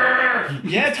fire.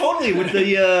 Yeah, totally. With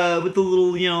the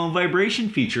little vibration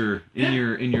feature in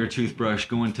your toothbrush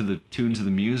going to the tunes of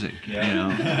the music.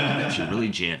 Yeah. You're really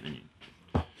jamming.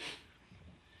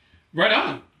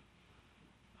 Right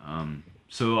on.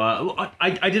 So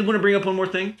I did want to bring up one more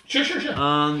thing. Sure.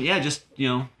 Just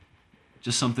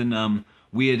something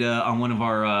we had on one of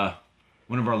our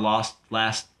last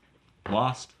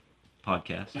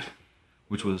podcasts,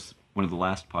 which was one of the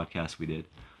last podcasts we did.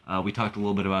 We talked a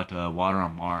little bit about water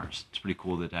on Mars. It's pretty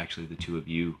cool that actually the two of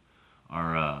you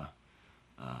are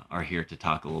here to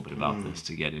talk a little bit about this,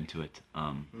 to get into it.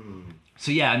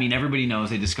 So yeah, I mean, everybody knows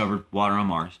they discovered water on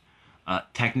Mars.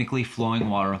 Technically flowing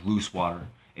water, loose water.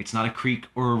 It's not a creek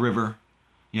or a river.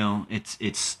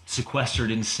 It's sequestered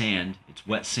in sand. It's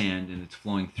wet sand, and it's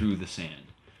flowing through the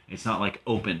sand. It's not like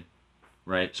open,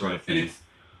 right? Sort of thing.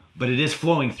 But it is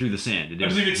flowing through the sand. It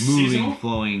is moving, seasonal?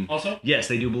 Flowing. Also? Yes,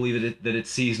 they do believe that it's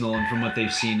seasonal, and from what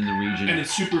they've seen in the region. And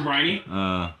it's super briny.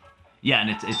 Yeah, and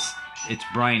it's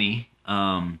briny.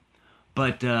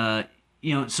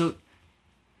 So,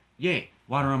 yay,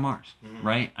 water on Mars,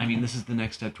 right? I mean, this is the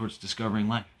next step towards discovering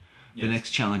life. Yes. The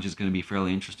next challenge is going to be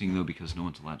fairly interesting, though, because no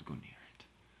one's allowed to go near it.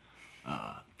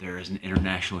 There is an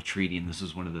international treaty, and this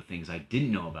is one of the things I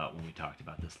didn't know about when we talked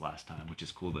about this last time, which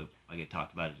is cool that I get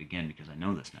talked about it again because I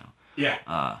know this now.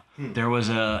 Yeah. There was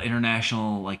a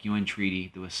international UN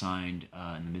treaty that was signed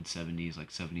in the mid-'70s,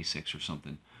 like 76 or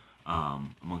something,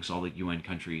 amongst all the UN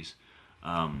countries,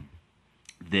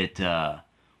 that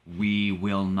we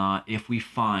will not, if we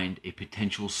find a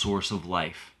potential source of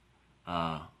life,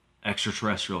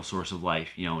 extraterrestrial source of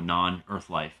life,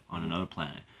 non-Earth life on another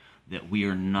planet, that we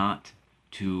are not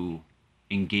to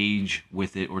engage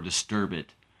with it or disturb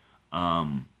it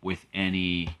with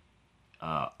any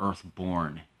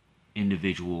Earth-born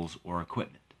individuals or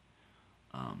equipment.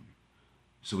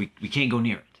 So we can't go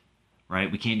near it, right?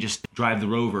 We can't just drive the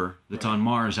rover that's on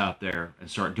Mars out there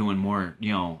and start doing more,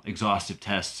 exhaustive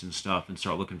tests and stuff and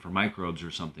start looking for microbes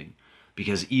or something.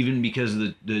 Because because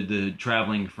of the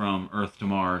traveling from Earth to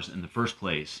Mars in the first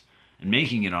place and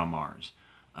making it on Mars,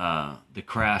 the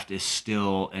craft is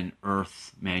still an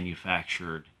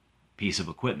Earth-manufactured piece of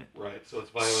equipment. Right, so it's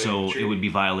violating the treaty. the treaty. It would be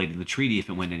violating the treaty if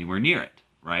it went anywhere near it.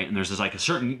 right? And there's this, like a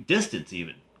certain distance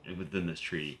even within this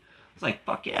treaty. It's like,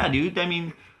 fuck yeah, dude. I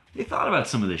mean, they thought about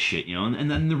some of this shit, you know? And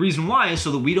then the reason why is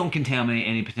so that we don't contaminate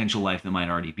any potential life that might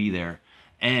already be there,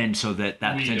 and so that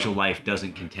potential life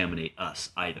doesn't contaminate us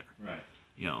either. Right.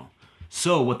 You know?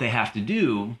 So what they have to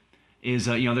do is,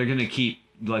 you know, they're going to keep,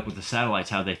 like with the satellites,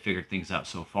 how they figured things out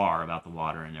so far about the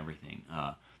water and everything.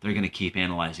 They're going to keep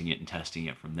analyzing it and testing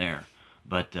it from there.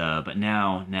 But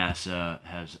now NASA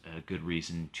has a good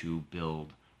reason to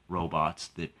build robots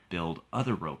that build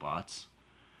other robots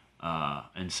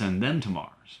and send them to Mars.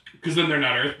 Because then they're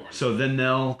not Earthborn. So then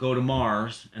they'll go to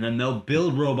Mars, and then they'll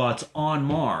build robots on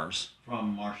Mars.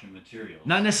 From Martian materials.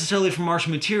 Not necessarily from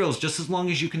Martian materials, just as long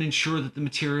as you can ensure that the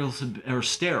materials are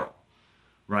sterile,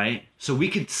 right? So we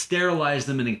could sterilize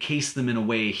them and encase them in a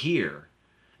way here,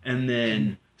 and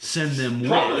then send them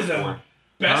Probably with. the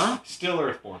best. Still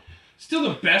Earthborn. Still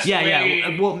the best Yeah, way.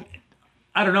 yeah. Well,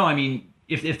 I don't know. I mean,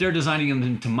 if they're designing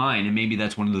them to mine, and maybe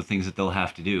that's one of the things that they'll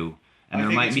have to do, and I there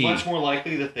think might it's be much more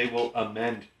likely that they will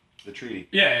amend the treaty.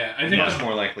 Yeah, I think Much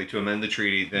more likely to amend the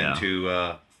treaty than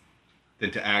Yeah.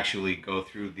 to actually go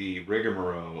through the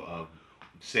rigmarole of,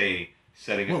 say,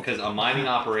 setting it, Well, because a mining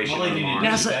operation All they on need to do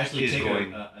Mars is NASA actually is take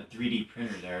going. a 3D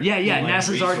printer there. Yeah, and, like,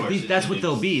 NASA's already. resources That's and what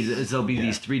they'll be. just- Is they'll be yeah,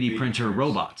 these 3D 3D printer printers.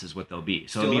 robots. Is what they'll be.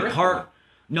 So Still it'll be Earthborn. part.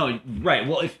 No, right.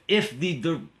 Well, if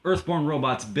the Earthborn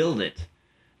robots build it,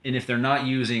 and if they're not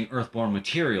using Earthborn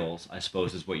materials, I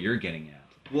suppose is what you're getting at.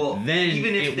 Well, then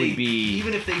even if it they would be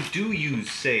even if they do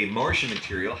use, say, Martian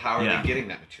material, how are Yeah. they getting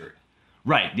that material?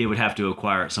 right. They would have to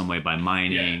acquire it some way by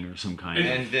mining or some kind of.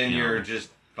 And then you know, you're just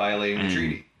violating the And-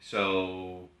 treaty.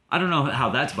 So I don't know how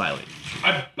that's violated.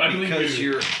 I believe because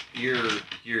you.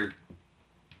 you're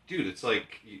dude, it's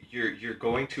like you're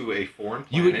going to a foreign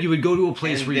You planet. would go to a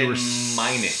place and where you were then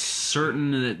mine it.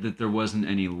 certain that there wasn't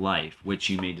any life, which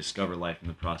you may discover life in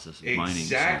the process of mining. so-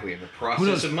 Exactly. In the knows?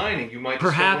 process of mining, you might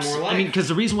Perhaps, discover more life. I mean, because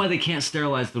the reason why they can't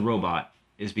sterilize the robot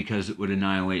is because it would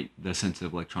annihilate the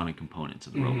sensitive electronic components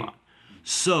of the robot.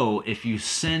 So if you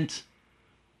sent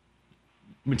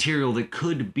material that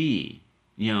could be,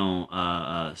 you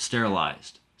know,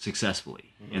 sterilized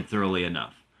successfully and thoroughly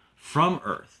enough from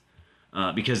Earth,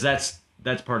 because that's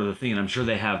part of the thing, and I'm sure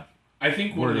they have I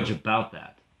think one of wordage the, about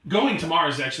that. going to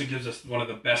Mars actually gives us one of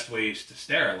the best ways to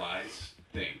sterilize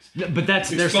things. But that's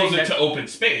they're saying Expose it that, to open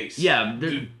space. yeah,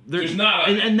 There's not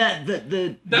a, and that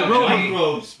the That would rover,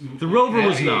 Microbes. the rover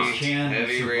was Heavy- not. Can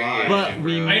heavy survive. radiation. But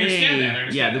we I may, understand that, I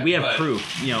understand yeah, that, we have but-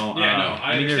 proof, you know. Yeah, no,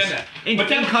 I mean, understand there's that. But that would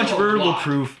do a incontrovertible lot.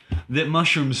 proof that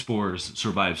mushroom spores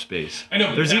survive space. I know,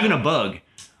 but There's that- even a bug.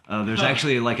 There's Huh.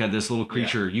 actually like this little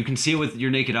creature. You can see it with your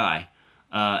naked eye,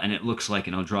 and it looks like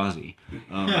an Eldrazi.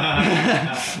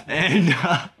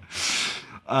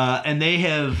 And they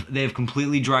have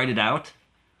completely dried it out,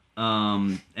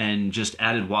 and just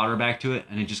added water back to it,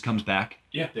 and it just comes back.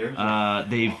 yeah.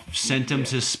 They've sent him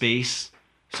to space,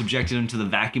 subjected him to the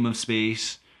vacuum of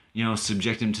space, you know,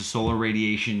 subjected him to solar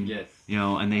radiation, Yes. you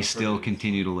know, and they I've still heard of this.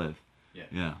 continue to live. Yeah.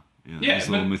 Yeah. Yeah, These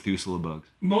little but- Methuselah bugs.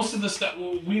 Most of the stuff,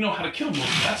 well, we know how to kill most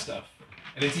of that stuff,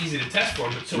 and it's easy to test for.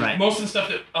 But so Right. most of the stuff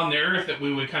that on the Earth that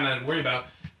we would kind of worry about,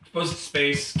 expose it to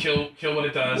space, kill what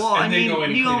it does, Well, and I then mean, go in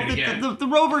and you clean know, it again. the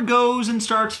rover goes and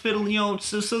starts fiddling, you know,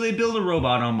 so they build a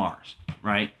robot on Mars,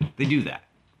 right? They do that,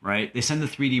 right? They send the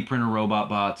 3D printer robot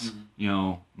bots, you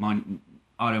know,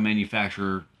 auto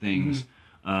manufacturer things.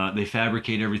 They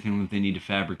fabricate everything that they need to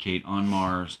fabricate on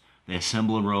Mars. They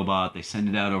assemble a robot. They send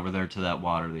it out over there to that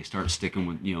water. They start sticking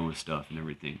with, you know, with stuff and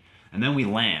everything. And then we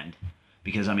land,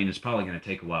 because, I mean, it's probably going to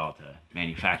take a while to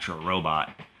manufacture a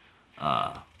robot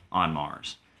on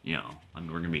Mars. You know, I mean,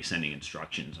 we're going to be sending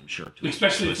instructions, I'm sure, to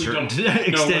Especially to a if we certain don't know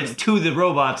extent where- to the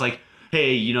robots, like,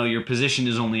 hey, you know, your position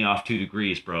is only off 2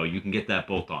 degrees, bro. You can get that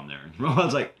bolt on there. And the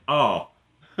robot's like, oh,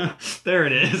 there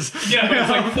it is. Yeah, but it's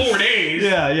like 4 days.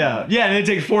 Yeah, and it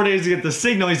takes 4 days to get the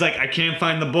signal. He's like, I can't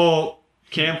find the bolt.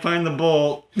 Can't find the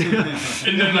bolt.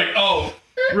 And then like, oh,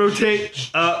 Rotate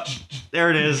up. There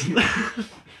it is.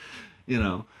 You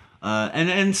know,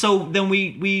 and so then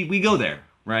we go there,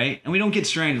 right? And we don't get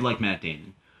stranded like Matt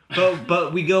Damon,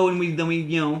 but we go and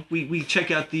we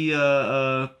check out the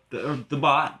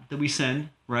bot that we send,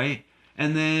 right?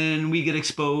 And then we get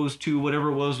exposed to whatever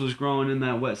it was growing in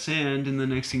that wet sand, and the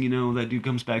next thing you know, that dude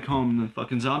comes back home and the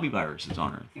fucking zombie virus is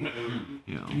on Earth.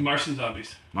 You know, Martian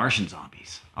zombies. Martian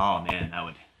zombies. Oh man, that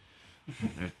would.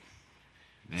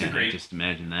 Man, great- just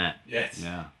imagine that. Yes.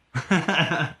 Yeah.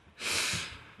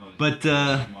 But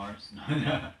Mars.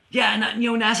 yeah, and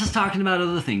you know, NASA's talking about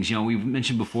other things. You know, we've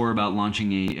mentioned before about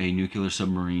launching a nuclear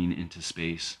submarine into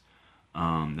space.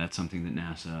 That's something that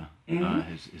NASA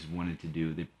has wanted to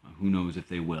do. Who knows if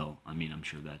they will? I mean, I'm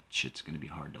sure that shit's going to be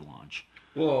hard to launch.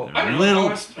 Well, I don't know, little,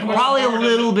 how much probably a more does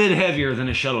little it- bit heavier than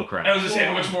a I shuttlecraft. was just saying,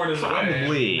 how much more does it Probably.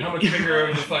 weigh? How much bigger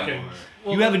of the fucking...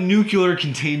 You have a nuclear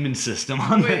containment system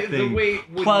on that the thing, weight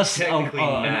wouldn't plus technically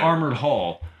an matter. armored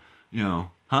hull. You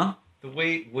know, huh? The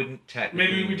weight wouldn't technically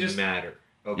Maybe we just matter.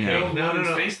 Okay. Yeah. build No, one no, in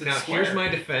no. space that's Now square. here's my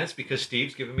defense because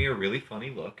Steve's giving me a really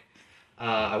funny look.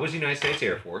 I was United States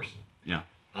Air Force. Yeah.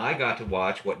 I got to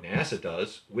watch what NASA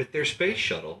does with their space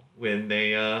shuttle when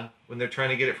they're trying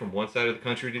to get it from one side of the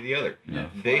country to the other. Yeah.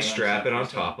 They Fly on strap it on 747.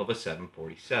 top of a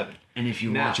 747. And if you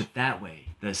Now- watch it that way,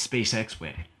 the SpaceX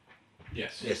way.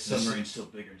 Yes. The submarine's still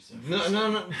bigger. So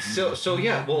No. So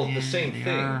yeah. Well, the same They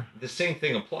thing. are. The same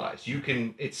thing applies. You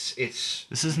can. It's.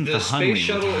 This isn't The the Hunley space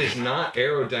shuttle we're is not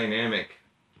aerodynamic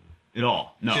at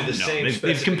all. No, to the no. same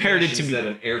They've compared it to specifications that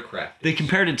an aircraft. they is.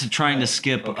 compared it to trying to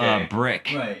skip Okay. a brick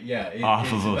Right. Yeah. off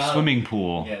it's of a about- swimming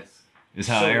pool. Yes. Is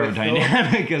how So with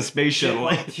aerodynamic a space shuttle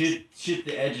is. Shoot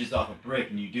the edges off a brick,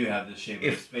 and you do have the shape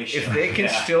of a space If shuttle. they can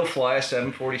Yeah. still fly a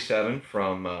 747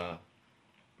 from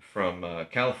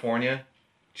California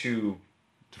to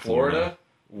Florida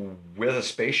with a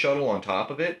space shuttle on top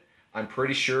of it, I'm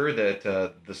pretty sure that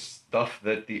the stuff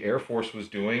that the Air Force was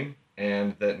doing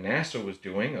and that NASA was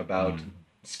doing about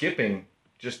skipping,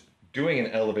 just doing an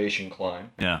elevation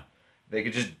climb, Yeah. they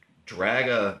could just drag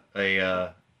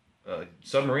a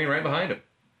submarine right behind them,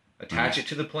 attach it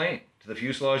to the plane, to the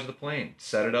fuselage of the plane,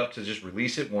 set it up to just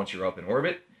release it once you're up in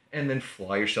orbit, and then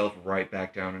fly yourself right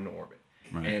back down into orbit.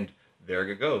 Right. And there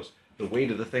it goes. The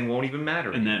weight of the thing won't even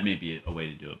matter. And that may be a way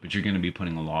to do it, but you're going to be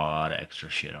putting a lot of extra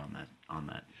shit on that.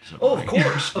 Oh, of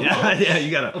course. Of yeah, course. yeah, you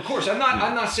gotta. Of course, I'm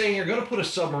not saying you're gonna put a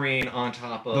submarine on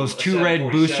top of Those a two red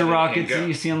 747 booster and rockets go. that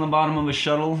you see on the bottom of a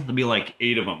shuttle, there'll be like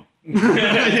 8 of them,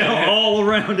 all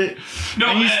around it. No,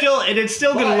 and it's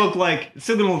still gonna but- look like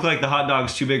the hot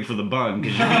dog's too big for the bun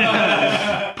because you're gonna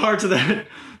have parts of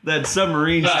that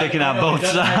submarine sticking out I know it both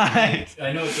doesn't have to sides. be-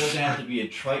 I know it doesn't have to be a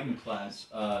Triton class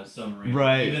submarine.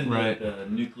 Right, Even right. the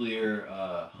nuclear.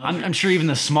 I'm sure even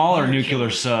the smaller 100 nuclear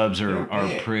killers. subs are They're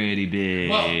big. pretty big.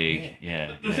 Well,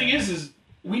 yeah. The thing is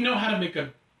we know how to make a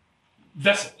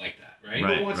vessel like that, right?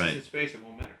 Right. But once it's in space, it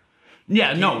won't matter.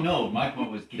 Yeah, no. No, my point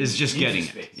was. It's just into getting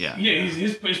space. it. Yeah. Yeah,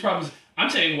 his problem is,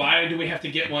 I'm saying, why do we have to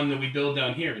get one that we build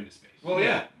down here into space? Well,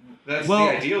 yeah, that's Well,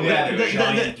 the ideal. yeah, way to the- do it.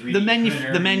 giant 3D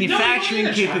printer. the manufacturing No,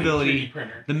 you don't need a giant capability 3D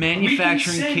printer. the We can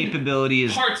manufacturing send capability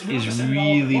is parts, we don't have to send it all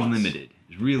really at once. limited.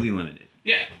 It's really limited.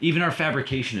 Yeah. Even our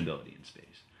fabrication ability in space.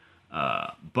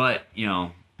 But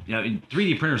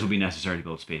 3D printers will be necessary to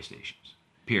build space stations.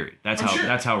 Period. That's I'm how sure.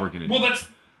 that's how we're gonna do Well, it.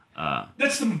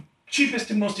 that's the cheapest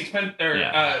and most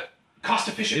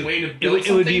cost-efficient way to It build would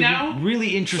something be now.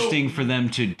 really interesting for them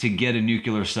to get a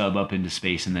nuclear sub up into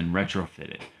space and then retrofit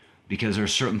it. Because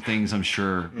there's certain things I'm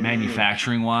sure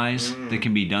manufacturing wise that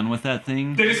can be done with that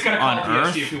thing They just gotta on call it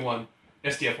Earth. the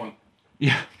SDF-1.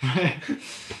 Yeah. Right.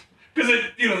 Because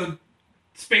the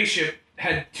spaceship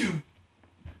had 2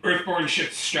 Earthborn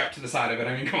ships strapped to the side of it.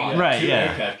 I mean, come on. Right, Two yeah.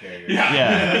 aircraft carriers. Yeah.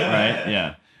 Right.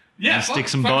 Yeah. Yeah, And stick fuck,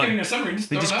 some fuck Boeing- getting a submarine, They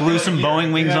throw just it glue up some there.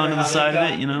 Boeing wings Remember onto the how they side of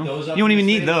got it, you know? those up You don't in even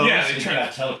need space? those. Yeah, They they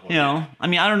got try- teleported. You know, I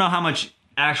mean, I don't know how much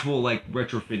actual like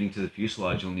retrofitting to the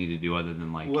fuselage you'll need to do other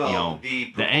than like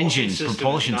the engine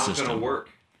propulsion is not system. going to work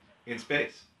in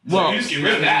space. So Well, you just get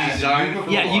rid of that. Designed for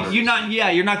yeah, water.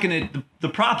 you're not gonna. The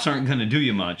props aren't gonna do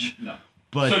you much, No.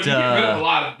 but So you get rid of a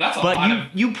lot of. That's a but lot of.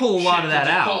 you pull a lot shit of to that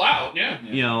just Pull out. out, yeah.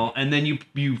 You know, and then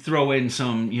you throw in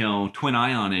some twin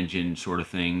ion engine sort of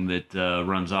thing that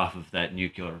runs off of that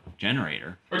nuclear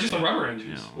generator. Or just the rubber engines.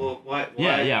 You know. Well, why?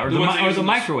 Yeah, or The the, ones they use the in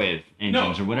the- microwave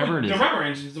engines or whatever it is. The rubber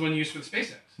engine is the one used for the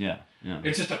SpaceX. Yeah.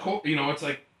 It's just a core. It's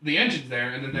like the engine's there,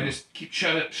 and then they just keep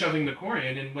shoving the core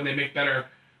in, and when they make better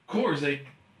cores, they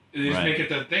just Right. make it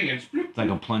the thing. And It's like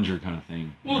a plunger kind of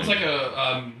thing. well, it's right? like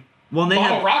a well, they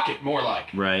bottle have rocket, more like.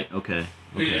 right. Okay.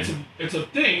 It's a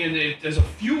thing, and there's a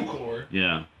fuel core.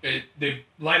 Yeah. They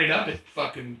light it up, it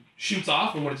fucking shoots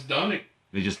off, and when it's done, it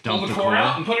They just pull dump the the core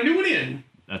out and put a new one in.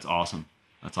 That's awesome.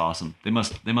 That's awesome. They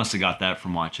must have got that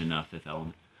from watching Fifth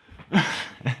Element.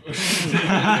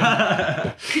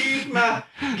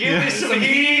 Give me some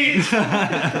heat.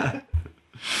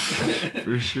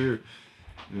 For sure.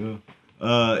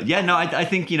 Yeah. No, I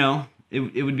think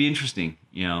it would be interesting.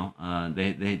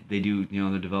 They do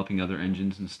they're developing other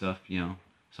engines and stuff.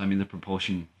 So I mean the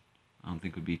propulsion I don't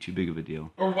think would be too big of a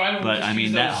deal. Or why don't we But, just I mean,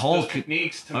 use that those, whole those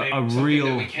techniques to a make something real-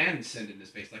 that we can send into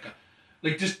space,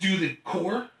 like just do the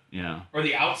core Yeah. or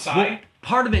the Well, outside.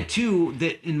 part of it too,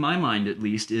 that in my mind at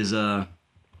least, is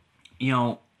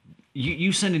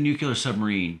you send a nuclear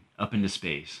submarine up into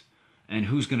space, and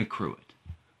who's going to crew it?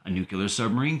 A nuclear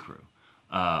submarine crew.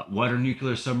 What are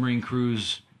nuclear submarine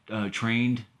crews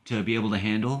trained to be able to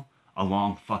handle? a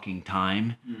long fucking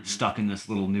time stuck in this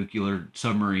little nuclear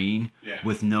submarine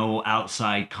with no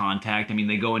outside contact. I mean,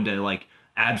 they go into like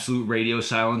absolute radio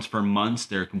silence for months.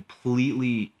 They're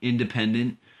completely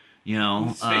independent. You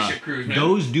know, Spaceship crews, man.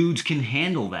 those dudes can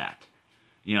handle that.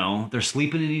 You know, they're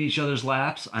sleeping in each other's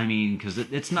laps. I mean, because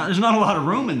there's not a lot of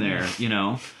room in there. You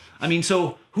know, I mean,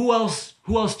 so who else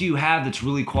do you have that's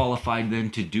really qualified then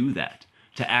to do that?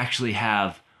 To actually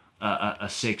have a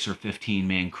 6 or 15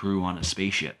 man crew on a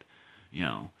spaceship, you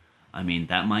know, I mean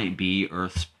that might be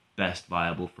Earth's best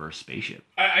viable first spaceship.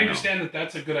 I understand that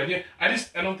that's a good idea. I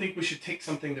don't think we should take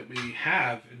something that we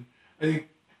have, and I think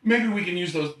maybe we can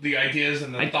use the ideas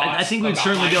and the thoughts. I think we'd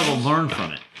certainly be able to learn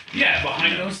from it. Yeah,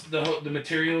 behind those the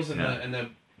materials and the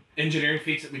engineering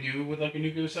feats that we do with like a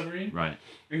nuclear submarine. Right.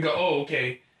 And go, oh,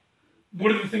 okay,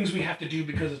 what are the things we have to do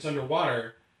because it's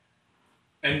underwater?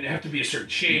 And have to be a certain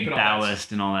shape and all ballast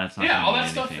that. and all that stuff. Yeah, all that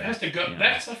stuff has to go. Yeah.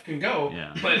 That stuff can go.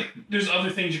 Yeah. But there's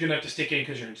other things you're gonna have to stick in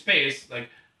because you're in space, like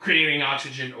creating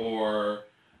oxygen or.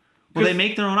 Well, they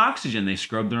make their own oxygen. They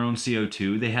scrub their own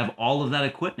CO2. They have all of that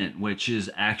equipment, which is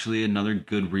actually another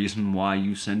good reason why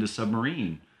you send a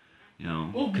submarine. You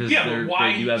know, because you have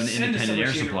an independent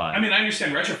air supply. I mean, I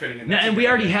understand retrofitting. And we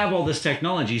already have all this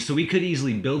technology, so we could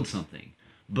easily build something.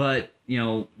 But you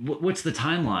know, what's the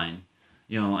timeline?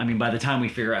 You know, I mean, by the time we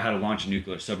figure out how to launch a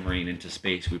nuclear submarine into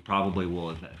space, we probably will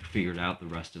have figured out the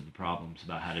rest of the problems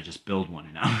about how to just build one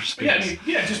in outer space.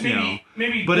 Yeah, I mean, just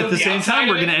maybe. But at the same time,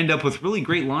 we're going to end up with really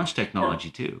great launch technology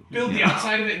too. Build the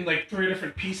outside of it in like 3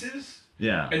 different pieces.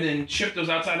 Yeah. And then ship those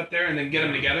outside up there, and then get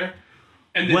them together,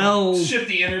 and then ship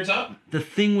the innards up. The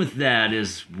thing with that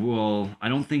is, well, I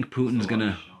don't think Putin's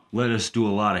gonna let us do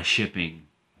a lot of shipping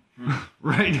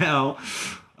right now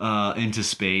into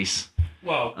space.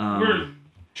 Well, we're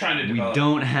trying to develop. We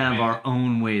don't have our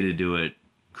own way to do it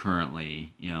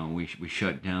currently. You know, we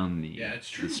shut down the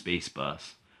space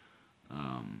bus.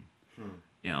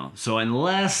 You know, so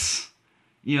unless,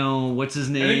 you know, what's his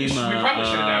name? we probably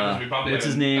shut it down because we probably what's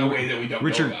have his name? a way that we don't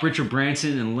know about. Richard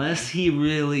Branson. Unless he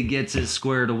really gets it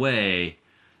squared away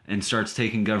and starts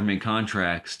taking government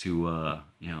contracts to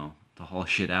you know, to haul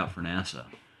shit out for NASA.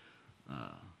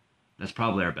 That's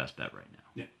probably our best bet right now.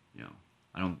 Yeah. You know.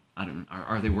 I don't.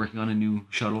 Are they working on a new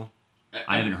shuttle?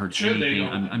 I haven't heard sure anything.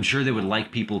 I'm sure they would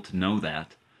like people to know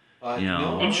that. You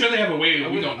know, No, I'm sure they have a way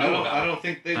we don't know about. I don't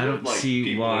think they I would don't like see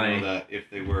people why- to know that if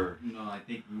they were. No, I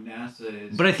think NASA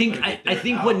is. but I think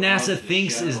what NASA out of the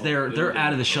thinks is they're shuttle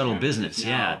out of the shuttle building business. now.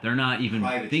 Yeah, they're not even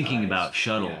thinking privatized. about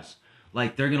shuttles. Yeah.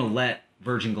 Like they're gonna let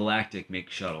Virgin Galactic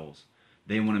make shuttles.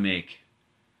 They want to make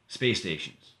space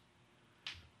stations.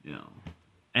 You know.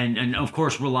 And of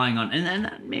course relying on and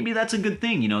maybe that's a good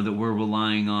thing, you know, that we're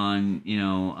relying on, you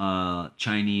know,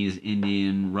 Chinese,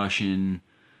 Indian, Russian,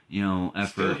 you know,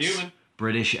 efforts, Still human.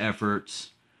 British efforts,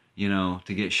 you know,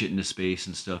 to get shit into space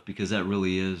and stuff, because that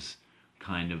really is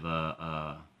kind of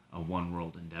a one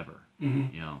world endeavor.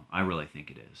 Mm-hmm. You know, I really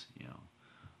think it is. You know,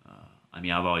 I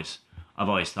mean, I've always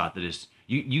thought that it's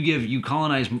you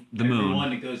colonize the moon. Everyone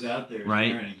that goes out there is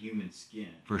right? wearing a human skin.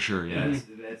 For sure, yeah.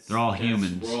 That's, They're all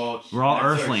humans. We're all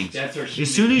Earthlings. That's our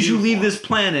As soon as you human leave this uniform.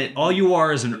 planet, all you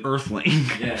are is an Earthling.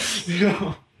 Yes.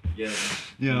 Yeah. Yes.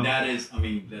 Yeah. And that is, I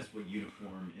mean, that's what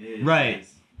uniform is. Right.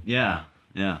 Is- Yeah,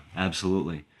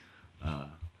 absolutely.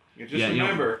 You just Yeah, you know-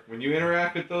 remember, when you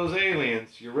interact with those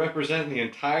aliens, you're representing the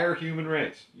entire human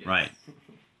race. yes. Right.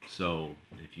 So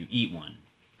if you eat one,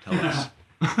 tell us.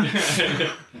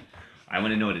 I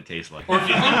want to know what it tastes like. Or if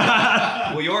you,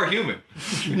 Well, you are human.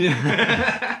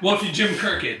 well, if you Jim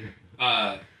Kirk it,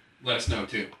 let us know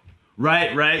too.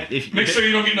 Right. If Make sure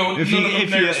you don't get none of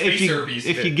them space service.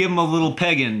 if you give them a little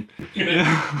pegging,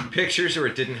 Pictures or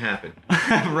it didn't happen.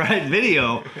 right?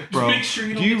 Video, bro. Make sure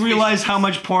you don't Do you get realize space how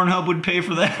much Pornhub would pay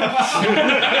for that?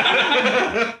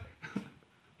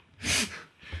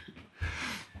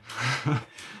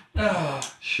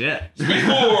 Shit.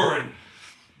 Spaceborne.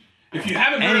 If you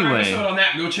haven't heard Anyway. an episode on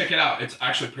that, go check it out. It's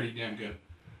actually pretty damn good.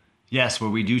 Yes, where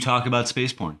we do talk about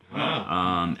space porn.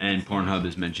 Wow. And Pornhub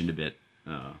is mentioned a bit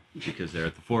because they're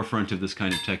at the forefront of this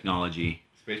kind of technology.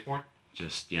 Space porn?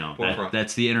 Just, you know, Forefront.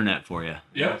 that's the internet for you.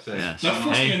 Yep. Yes. Not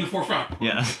forcing Hey. in the forefront.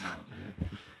 Yes.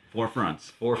 Four fronts,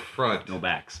 Forefront. no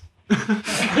backs.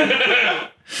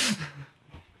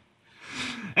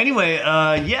 Anyway,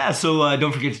 so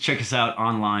don't forget to check us out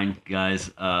online, guys.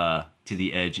 To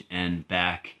the edge and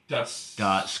back.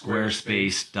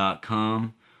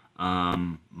 .squarespace.com.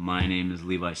 My name is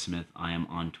Levi Smith. I am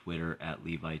on Twitter at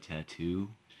Levi Tattoo.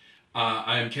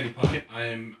 I am Kenny Puckett. I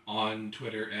am on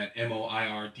Twitter at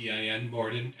MOIRDIN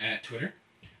Morden at Twitter.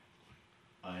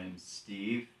 I'm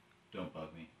Steve. Don't bug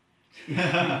me.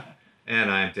 And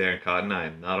I'm Darren Cotton. I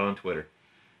am not on Twitter.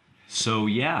 So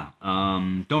yeah,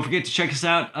 don't forget to check us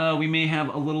out. We may have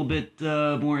a little bit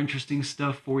more interesting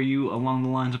stuff for you along the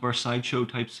lines of our sideshow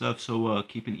type stuff. So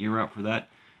keep an ear out for that,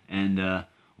 and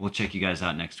we'll check you guys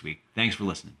out next week. Thanks for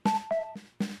listening.